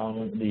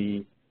from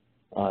the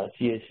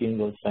CA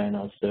single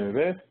sign-on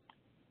server.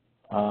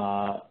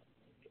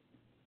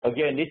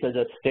 Again, this is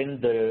a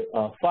standard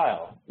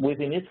file.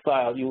 Within this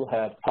file, you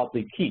have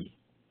public key.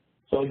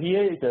 So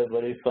here is a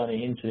very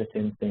funny,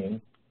 interesting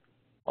thing.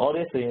 All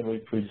these things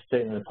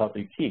represent the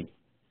public key.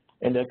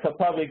 And the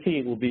public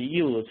key will be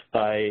used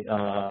by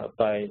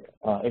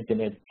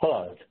Internet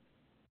Plus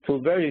to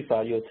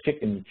verify your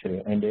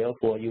signature, and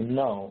therefore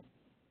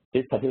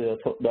this particular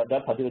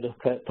that particular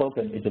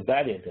token is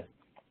valid.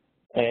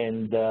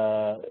 And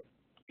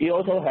it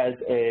also has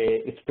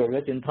a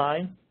expiration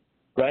time.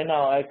 Right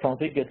now, I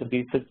configured to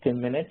be 15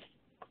 minutes,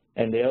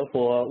 and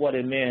therefore what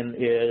it means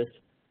is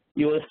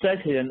your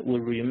session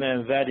will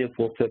remain valid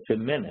for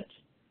 15 minutes.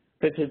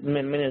 15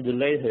 minutes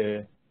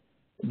later,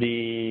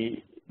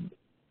 the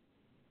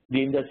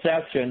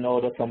intersection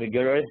or the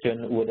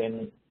configuration will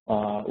then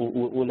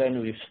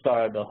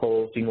restart the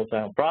whole single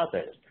sign-on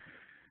process.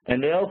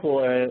 And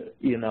therefore,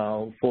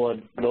 for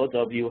those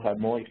of you who have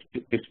more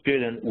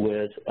experience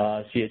with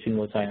CA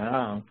single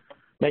sign-on,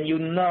 then you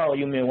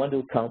may want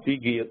to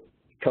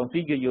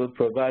configure your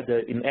provider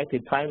in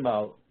active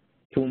timeout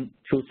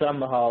to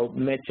somehow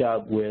match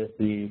up with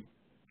the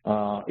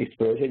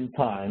expiration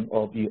time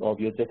of your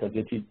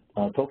ZWT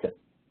token.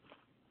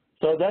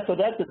 So that's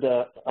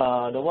the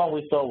one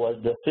we saw was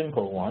the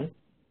simple one.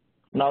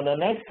 Now the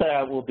next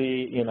tab will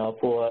be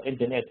for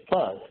Internet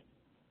Plus.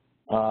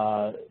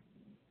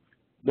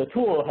 The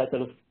tool has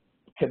a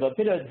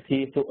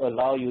capability to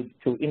allow you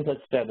to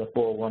intercept the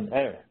 401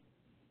 error.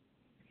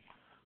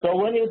 So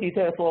when you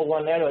detect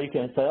 401 error, you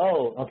can say,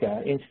 oh,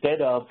 okay,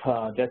 instead of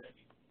just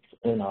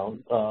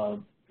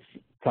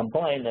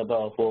complain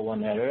about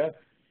 401 error,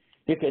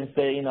 you can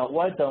say,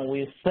 why don't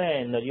we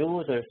send the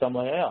user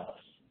somewhere else?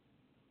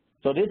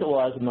 So this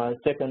was my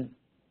second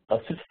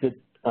assisted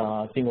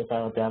single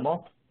sign-on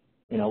demo,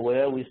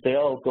 where we say,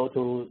 oh, go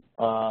to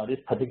this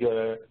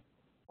particular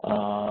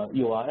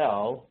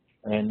URL,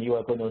 and you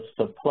are going to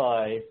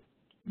supply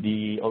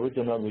the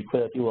original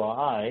request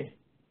URI,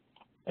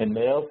 and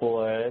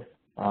therefore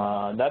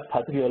that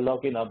particular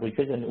login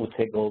application will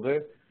take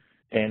over,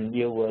 and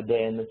you will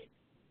then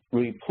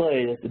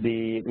replace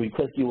the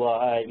request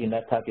URI in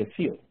that target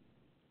field.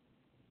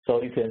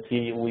 So you can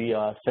see we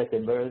are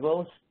setting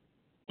variables.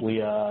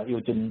 We are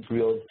using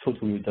to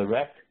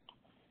redirect.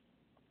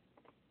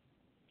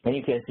 And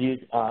you can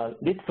see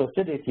this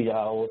facility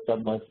are also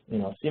much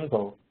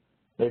simple.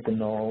 There's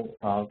no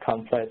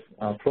complex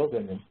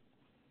programming,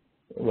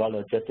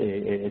 rather just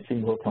a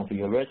simple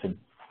configuration.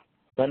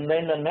 But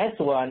then the next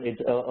one is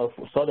a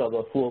sort of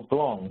a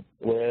full-blown,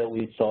 where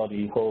we saw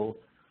the whole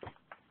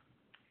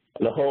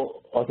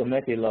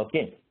automatic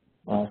login,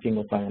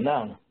 single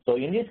sign-on. So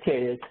in this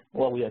case,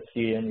 what we are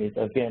seeing is,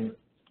 again,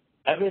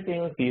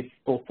 everything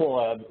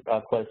before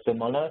are quite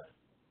similar.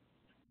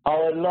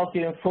 Our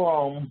login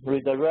form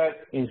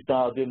redirect is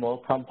now a bit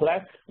more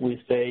complex.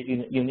 We say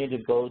you need to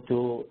go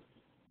to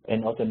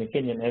an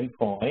authentication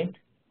endpoint.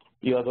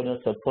 You are going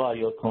to supply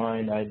your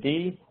client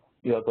ID.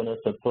 You are going to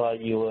supply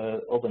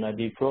your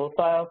OpenID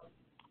profile.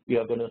 You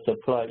are going to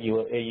supply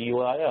your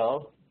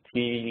AURL,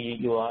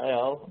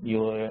 TURL,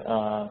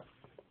 your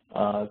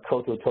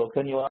code to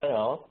token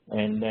URL,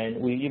 and then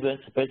we even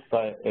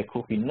specify a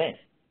cookie name.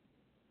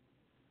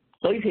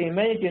 So you can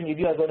imagine if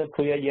you are going to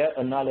create yet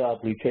another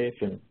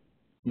application,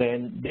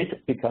 then this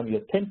becomes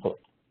your template.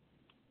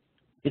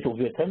 This will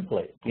be a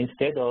template.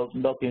 Instead of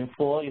login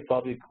 4, you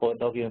probably call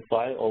login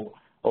 5 or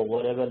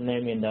whatever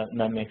naming that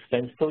makes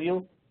sense to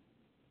you.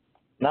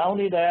 Not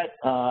only that,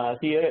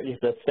 here is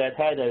the set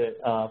header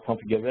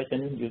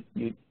configuration.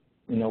 We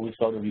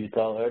saw the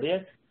result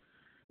earlier.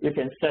 You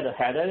can set a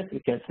header.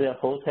 You can set a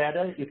host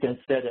header. You can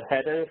set a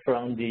header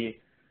from the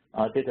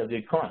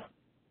database client.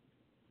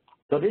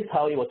 So this is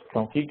how it was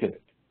configured.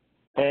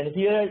 And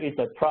here is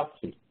a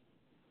proxy.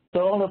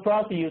 So on the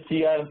proxy, you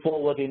see I'm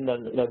forwarding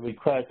the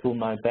request to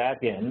my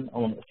backend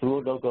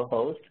through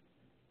localhost.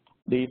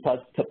 The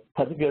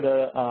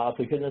particular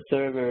application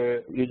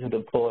server using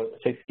the port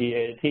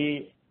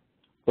 6080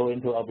 go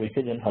into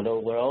application hello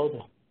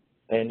world,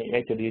 and it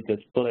actually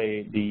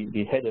display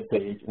the header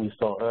page we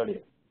saw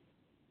earlier.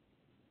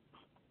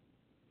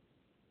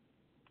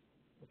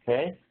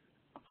 Okay.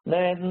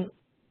 Then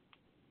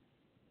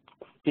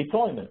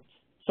deployment.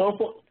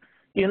 So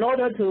in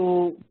order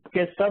to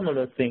get some of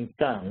the things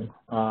done,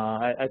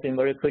 I think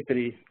very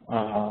quickly,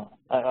 I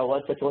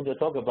just want to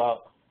talk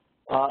about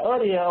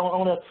earlier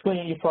on the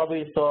screen. You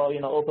probably saw,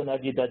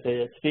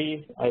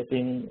 OpenID.jsp. I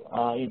think,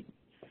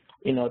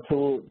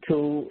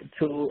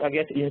 to I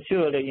guess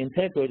ensure the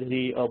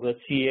integrity of the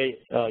CA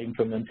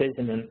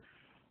implementation, and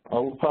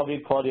we'll probably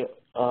call it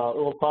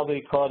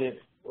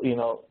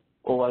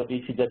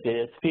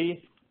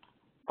OIDC.jsp.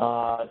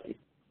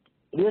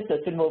 It's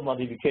a simple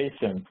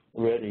modification,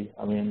 really.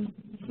 I mean,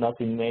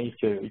 nothing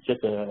major. It's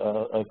just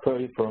a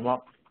query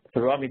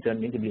parameter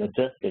need to be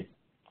adjusted.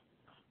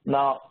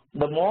 Now,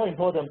 the more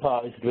important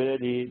part is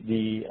really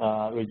the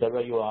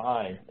redirect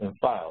URI and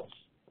files.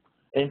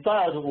 And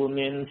files will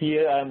mean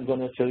here I'm going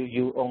to show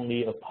you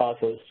only a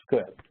partial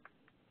script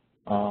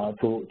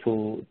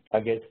to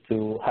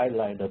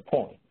highlight the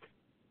point.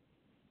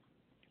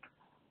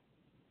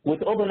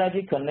 With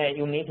OpenID Connect,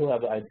 you need to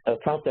have a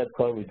concept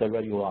called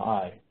redirect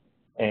URI.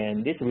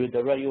 And this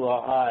redirect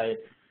URI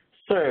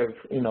serves,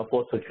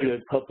 for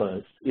security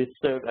purpose. It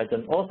serves as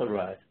an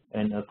authorized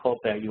and a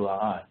callback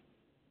URI.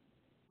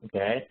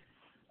 Okay.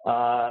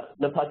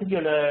 The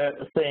particular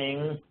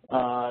thing,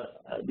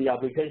 the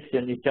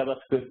application is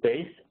JavaScript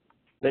based.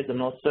 There's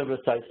no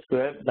server-side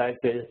script like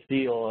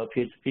PHP or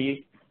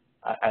PHP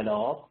at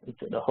all.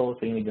 The whole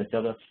thing is a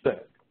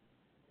JavaScript.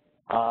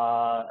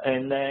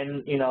 And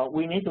then,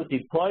 we need to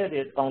deploy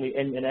it on the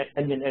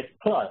NGINX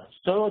Plus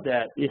so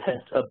that it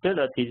has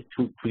ability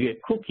to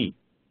create cookie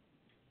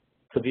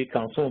to be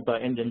consumed by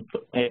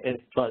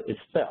NGINX Plus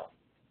itself.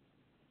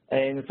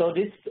 And so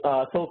this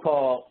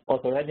so-called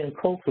authorization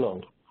code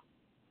flow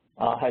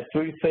has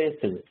three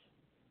phases.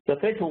 The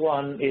phase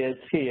one is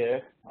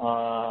here.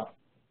 When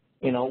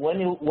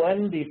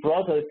the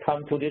browser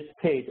comes to this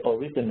page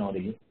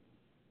originally,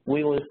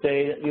 we will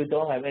say you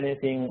don't have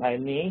anything I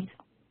need,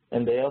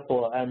 and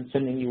therefore I'm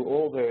sending you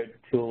over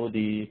to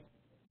the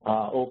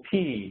OP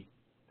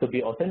to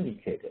be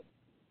authenticated.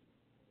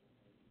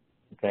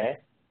 Okay.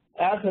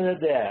 After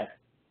that,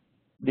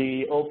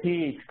 the OP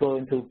is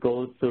going to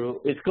go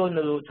through. It's going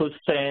to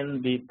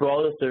send the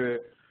browser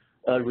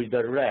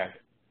redirect.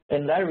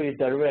 And that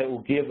redirect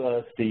will give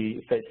us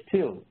the phase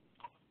two.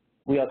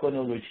 We are going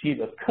to receive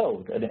a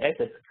code, an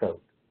access code.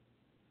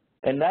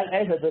 And that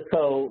access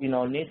code,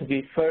 needs to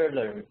be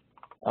further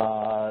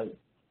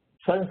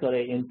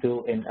translated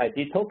into an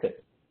ID token.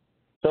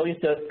 So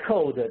it's a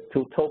code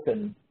to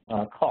token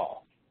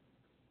call.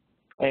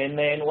 And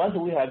then once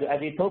we have the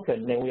ID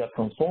token, then we are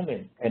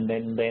consuming and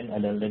then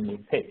at the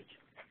landing page.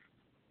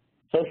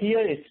 So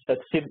here is a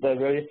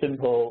very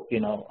simple,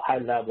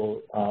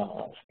 high-level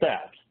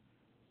steps.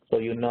 So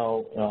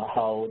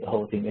how the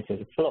whole thing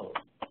actually flows.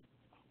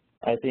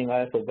 I think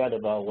I forgot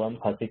about one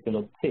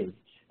particular page.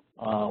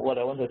 What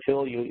I want to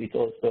show you is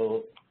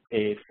also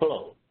a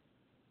flow.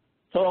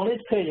 So on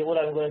this page, what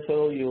I'm going to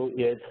show you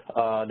is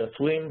the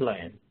swim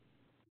lane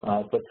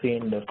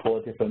between the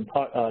four different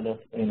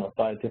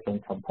five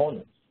different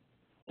components.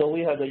 So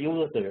we have the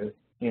user,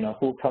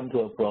 who come to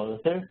a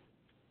browser.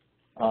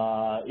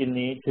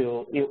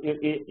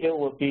 It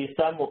will be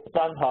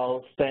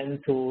somehow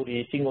sent to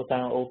the single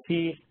sign-on OP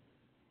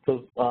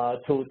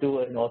to do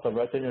an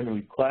authorization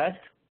request.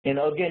 And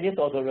again, this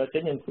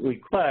authorization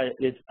request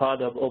is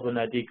part of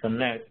OpenID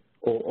Connect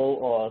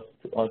or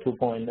OAuth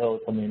 2.0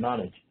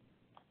 terminology.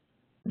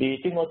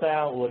 The single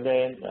sign-on will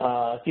then,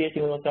 CA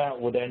single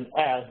sign-on will then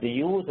ask the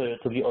user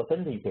to be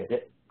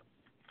authenticated.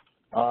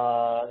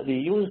 The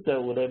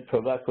user will then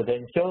provide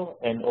credential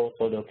and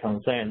also the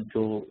consent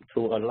to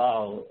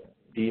allow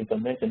the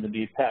information to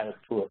be passed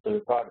to a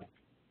third party.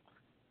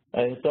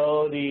 And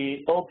so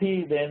the OP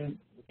then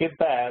give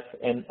back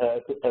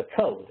a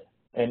code,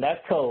 and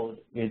that code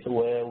is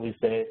where we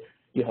say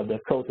you have the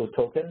code to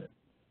token,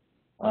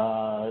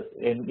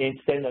 and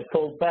send the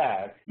code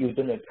back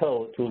using the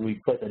code to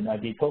request an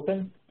ID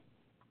token,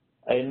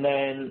 and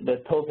then the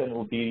token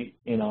will be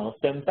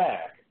sent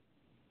back.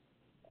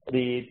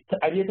 The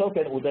ID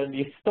token will then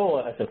be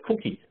stored as a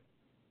cookie,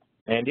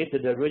 and this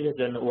is the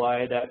reason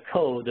why that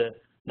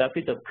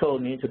piece of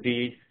code needs to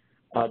be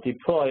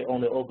deployed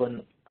on the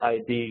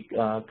OpenID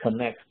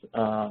Connect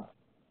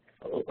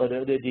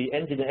the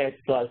NGINX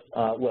Plus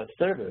web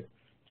server,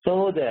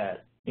 so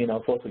that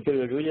for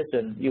security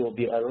reasons you will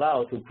be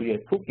allowed to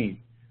create cookies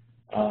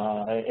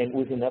and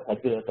within that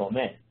particular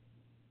domain.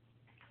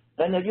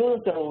 Then the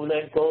user will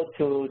then go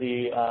to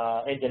the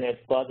NGINX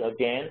Plus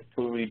again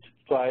to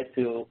try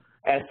to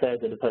access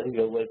the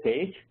particular web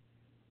page,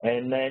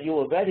 and then you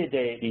will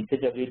validate the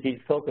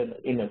TWT token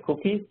in a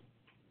cookie,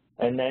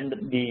 and then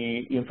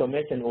the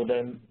information will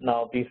then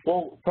now be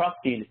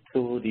proxied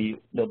to the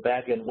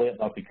backend web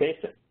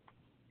application.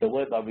 The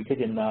web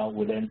application now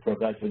will then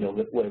provide you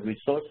the web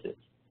resources.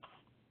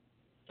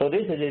 So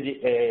this is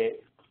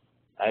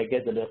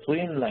the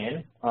swim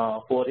lane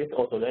for this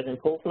authorization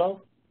code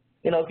flow.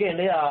 Again,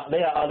 there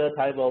are other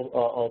type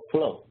of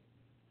flow.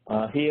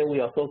 Here we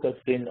are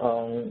focusing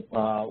on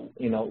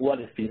what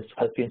has been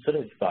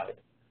certified,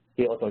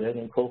 the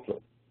authorization code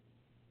flow.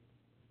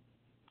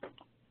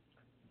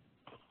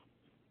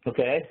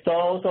 Okay,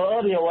 so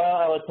earlier while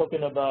I was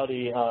talking about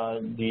the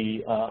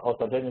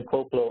authentication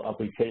code flow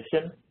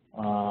application.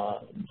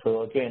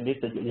 So again, this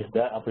is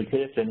that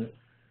application.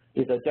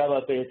 It's a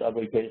Java-based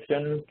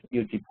application.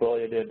 You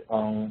deployed it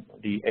on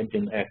the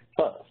NGINX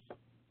Plus.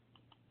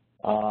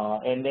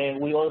 And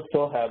then we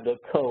also have the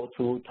code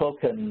to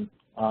token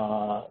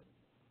a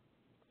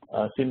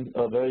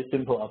very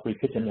simple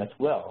application as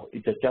well.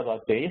 It's a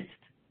Java-based.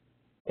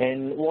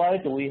 And why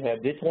do we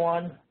have this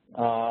one?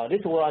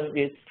 This one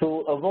is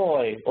to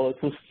avoid or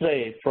to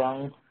save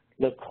from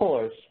the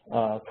course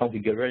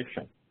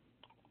configuration.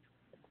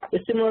 A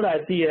similar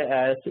idea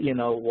as,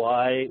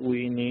 why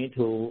we need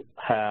to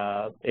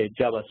have a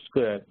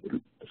JavaScript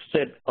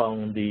set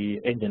on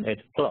the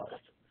NGINX Plus.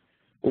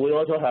 We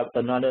also have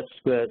another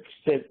script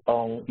set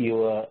on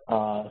your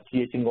CA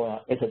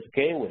SSO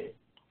gateway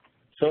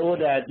so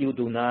that you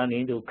do not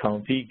need to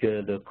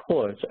configure the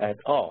course at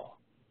all.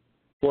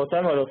 For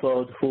some of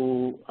those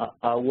who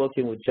are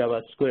working with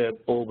JavaScript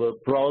over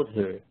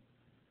browser,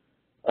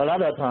 a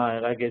lot of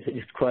time, I guess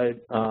it's quite,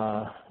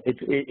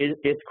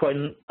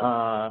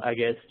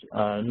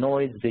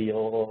 noisy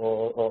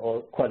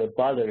or quite a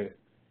bother,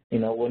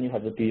 when you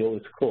have to deal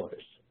with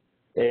course.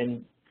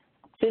 And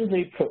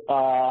simply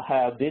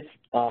have this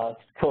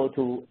code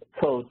to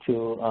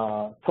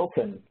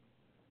token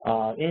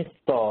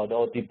installed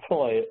or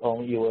deployed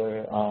on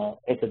your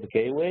SSO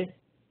gateway.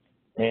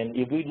 And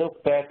if we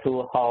look back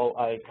to how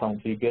I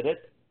configured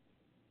it,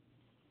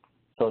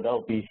 so that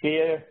will be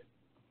here.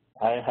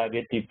 I have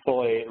it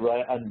deployed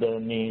right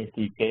underneath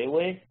the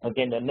gateway.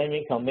 Again, the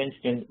naming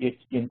convention is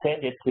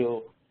intended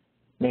to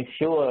make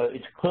sure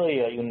it's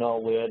clear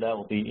where that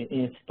will be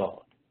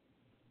installed.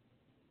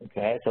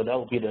 Okay, so that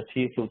will be the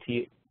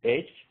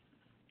C2TH.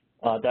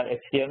 That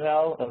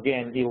XML,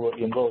 again, it will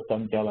involve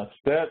some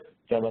JavaScript.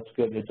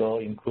 JavaScript is all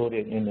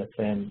included in the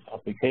same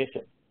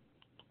application.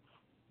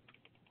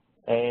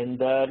 And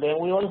then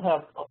we also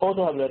have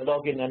the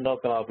login and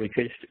logout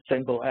application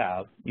sample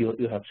app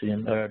you have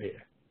seen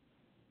earlier.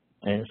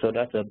 And so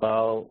that's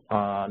about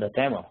the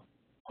demo.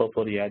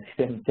 Hopefully I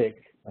didn't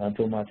take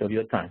too much of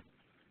your time.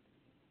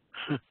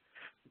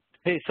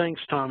 Hey,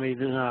 thanks, Tommy.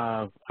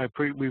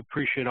 We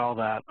appreciate all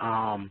that.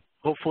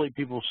 Hopefully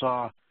people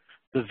saw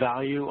the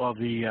value of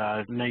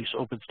the nice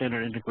open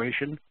standard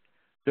integration.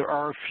 There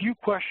are a few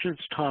questions,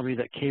 Tommy,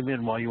 that came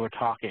in while you were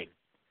talking.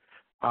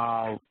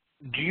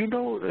 Do you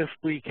know if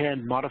we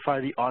can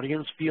modify the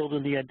audience field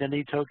in the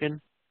identity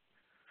token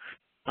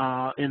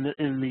in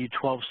the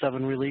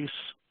 12.7 release?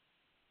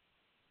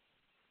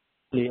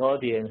 The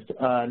audience,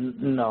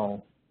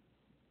 no.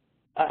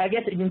 I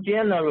guess in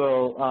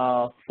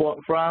general,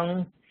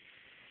 from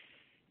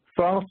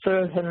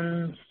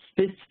certain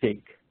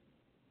specific,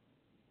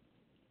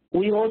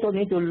 we also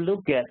need to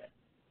look at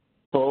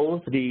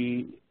both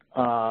the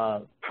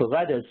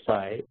provider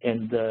side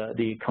and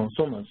the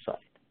consumer side.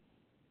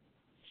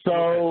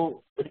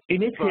 So in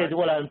this case,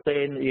 what I'm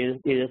saying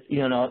is if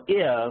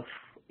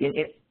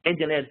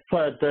NGINX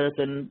Plus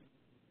doesn't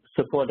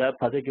support that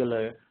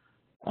particular,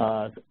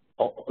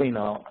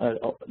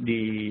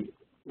 the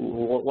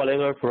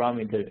whatever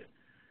parameter,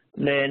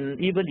 then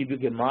even if you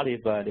can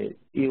modify it,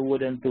 it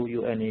wouldn't do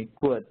you any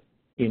good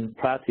in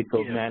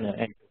practical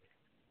manner.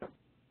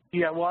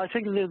 Yeah, well, I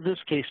think in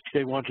this case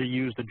they want to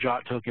use the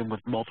JOT token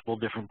with multiple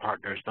different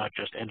partners, not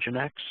just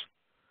NGINX.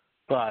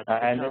 But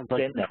I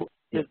understand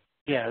that.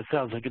 Yeah, it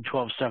sounds like in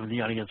 12.7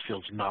 the audience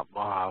field's not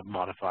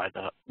modified.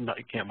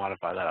 You can't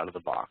modify that out of the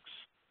box.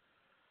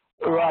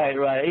 Right.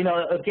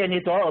 Again,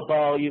 it's all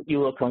about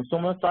your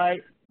consumer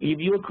side. If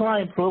your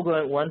client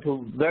program want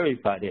to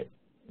verify it,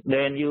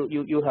 then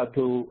you have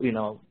to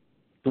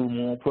do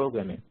more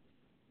programming.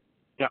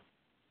 Yeah.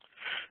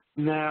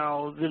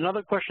 Now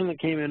another question that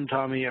came in,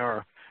 Tommy,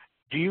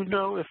 do you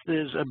know if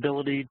there's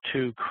ability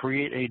to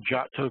create a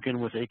JOT token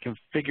with a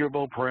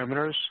configurable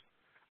parameters?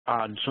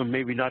 So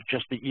maybe not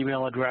just the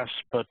email address,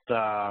 but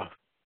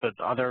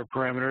other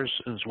parameters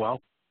as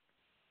well?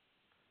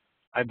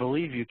 I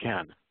believe you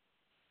can.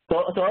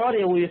 So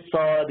earlier we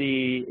saw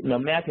the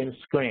mapping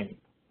screen.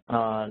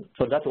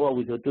 So that's what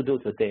we do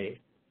today.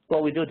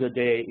 What we do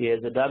today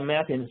is that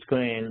mapping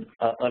screen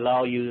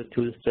allow you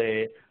to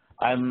say,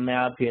 I'm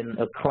mapping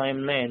a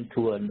claim name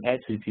to an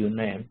attribute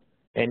name.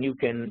 And you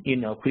can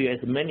create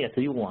as many as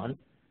you want.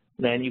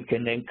 Then you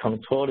can then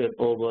control it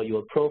over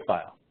your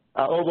profile,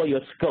 over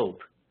your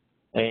scope.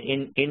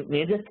 In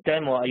this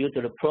demo, I use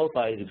the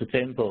profile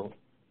example.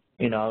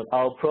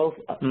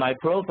 My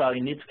profile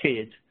in this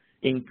case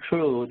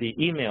include the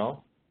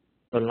email,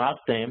 the last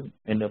name,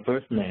 and the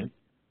first name.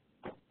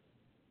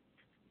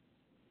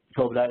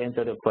 Hope that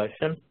answered the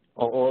question.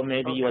 Or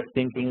maybe you are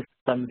thinking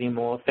something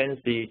more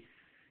fancy,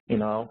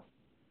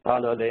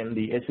 other than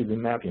the attribute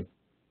mapping.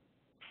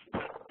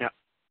 Yeah.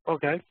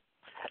 Okay.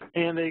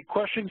 And a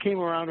question came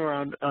around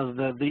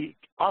the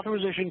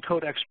authorization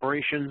code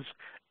expirations.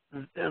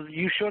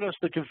 You showed us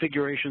the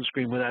configuration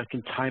screen where that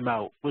can time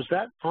out. Was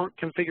that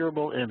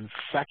configurable in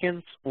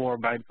seconds or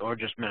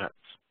just minutes?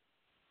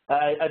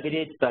 I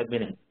believe it's by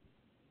minute.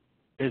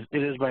 It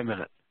is by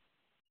minute.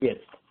 Yes.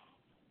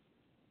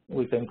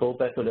 we can go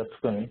back to the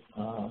screen.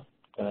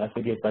 I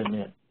forget by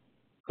minute.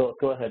 Go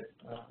ahead.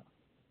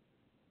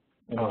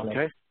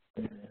 Okay.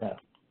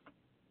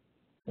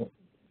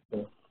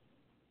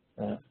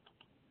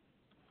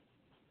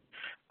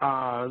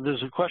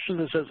 There's a question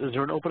that says, is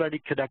there an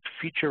OpenID Connect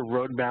feature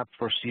roadmap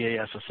for CA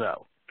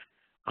SSO?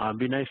 It'd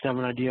be nice to have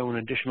an idea when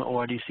additional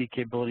OIDC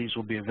capabilities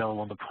will be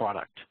available on the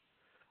product.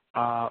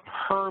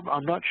 Herb,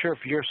 I'm not sure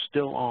if you're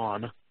still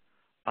on,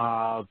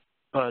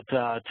 but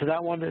to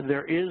that one,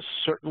 there is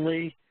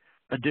certainly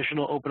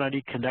additional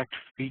OpenID Connect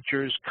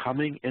features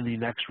coming in the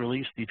next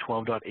release, the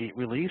 12.8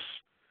 release.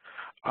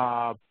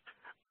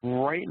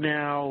 Right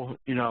now,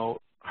 you know,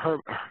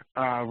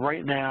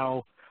 right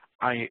now,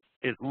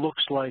 it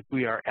looks like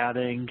we are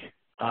adding,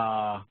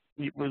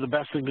 the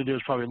best thing to do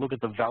is probably look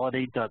at the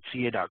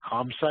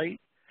validate.ca.com site.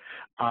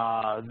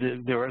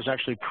 There is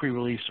actually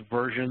pre-release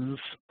versions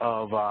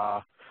of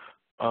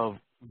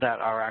that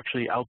are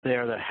actually out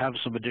there that have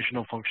some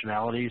additional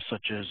functionalities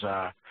such as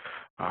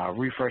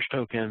refresh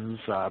tokens,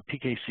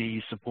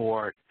 PKC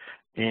support,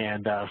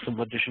 and some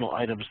additional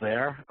items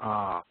there.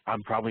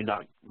 I'm probably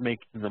not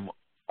making them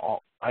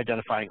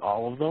identifying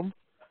all of them.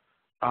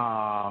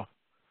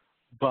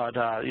 But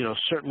you know,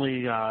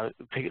 certainly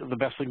the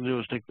best thing to do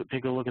is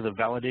take a look at the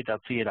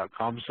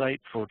validate.ca.com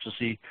site to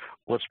see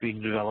what's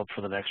being developed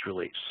for the next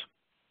release.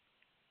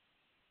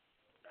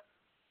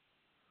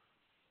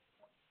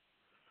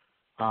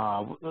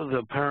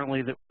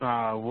 Apparently,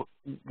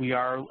 we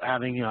are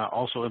adding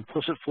also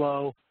implicit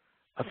flow,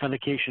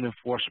 authentication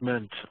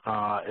enforcement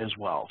as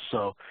well.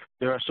 So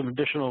there are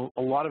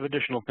a lot of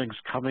additional things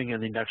coming in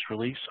the next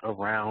release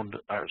around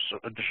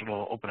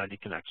additional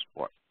OpenID Connect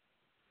support.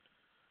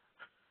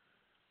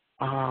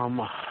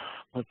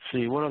 Let's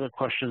see, what other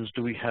questions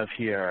do we have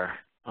here?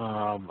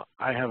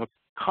 I have a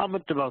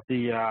comment about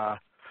the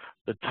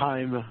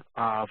time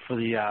for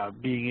the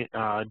being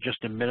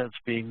just in minutes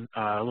being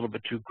a little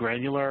bit too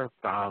granular,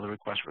 the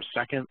request for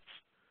seconds.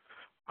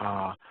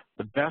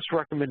 The best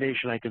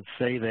recommendation I could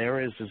say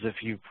there is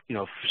if you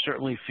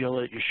certainly feel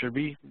that you should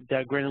be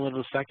that granular to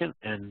the second,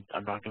 and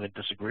I'm not going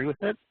to disagree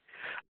with it.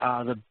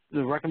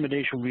 The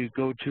recommendation we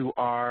go to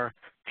our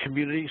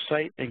community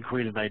site and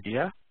create an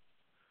idea.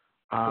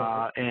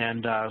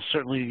 And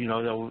certainly, you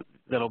know,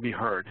 that'll be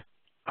heard.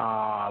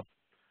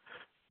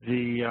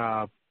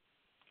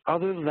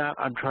 Other than that,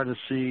 I'm trying to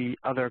see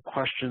other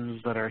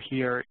questions that are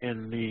here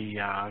in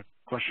the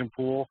question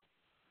pool.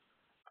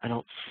 I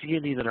don't see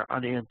any that are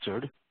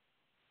unanswered.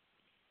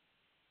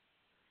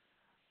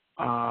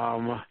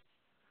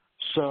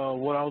 So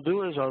what I'll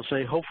do is I'll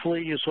say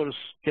hopefully you sort of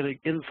get an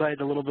insight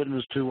a little bit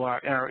into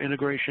our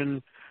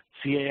integration,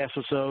 CA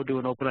SSO, do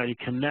an OpenID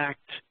Connect.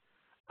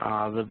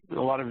 A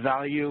lot of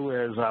value,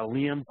 as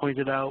Liam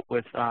pointed out,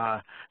 with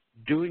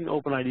doing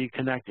OpenID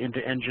Connect into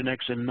NGINX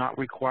and not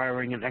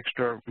requiring an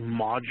extra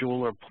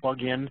module or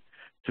plugin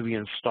to be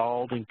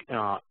installed in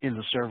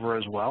the server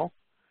as well.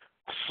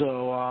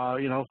 So,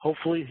 you know,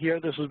 hopefully here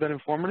this has been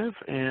informative.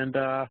 And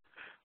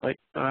like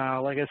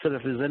I said,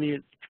 if there's if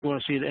you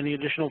want to see any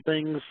additional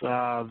things,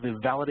 the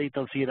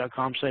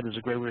validate.ca.com site is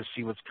a great way to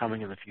see what's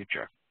coming in the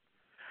future.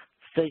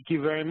 Thank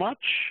you very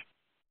much.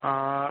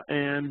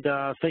 And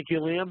thank you,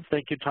 Liam.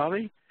 Thank you,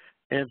 Tommy.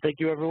 And thank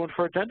you, everyone,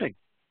 for attending.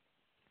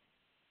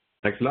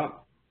 Thanks a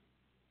lot.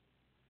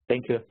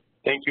 Thank you.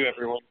 Thank you,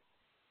 everyone.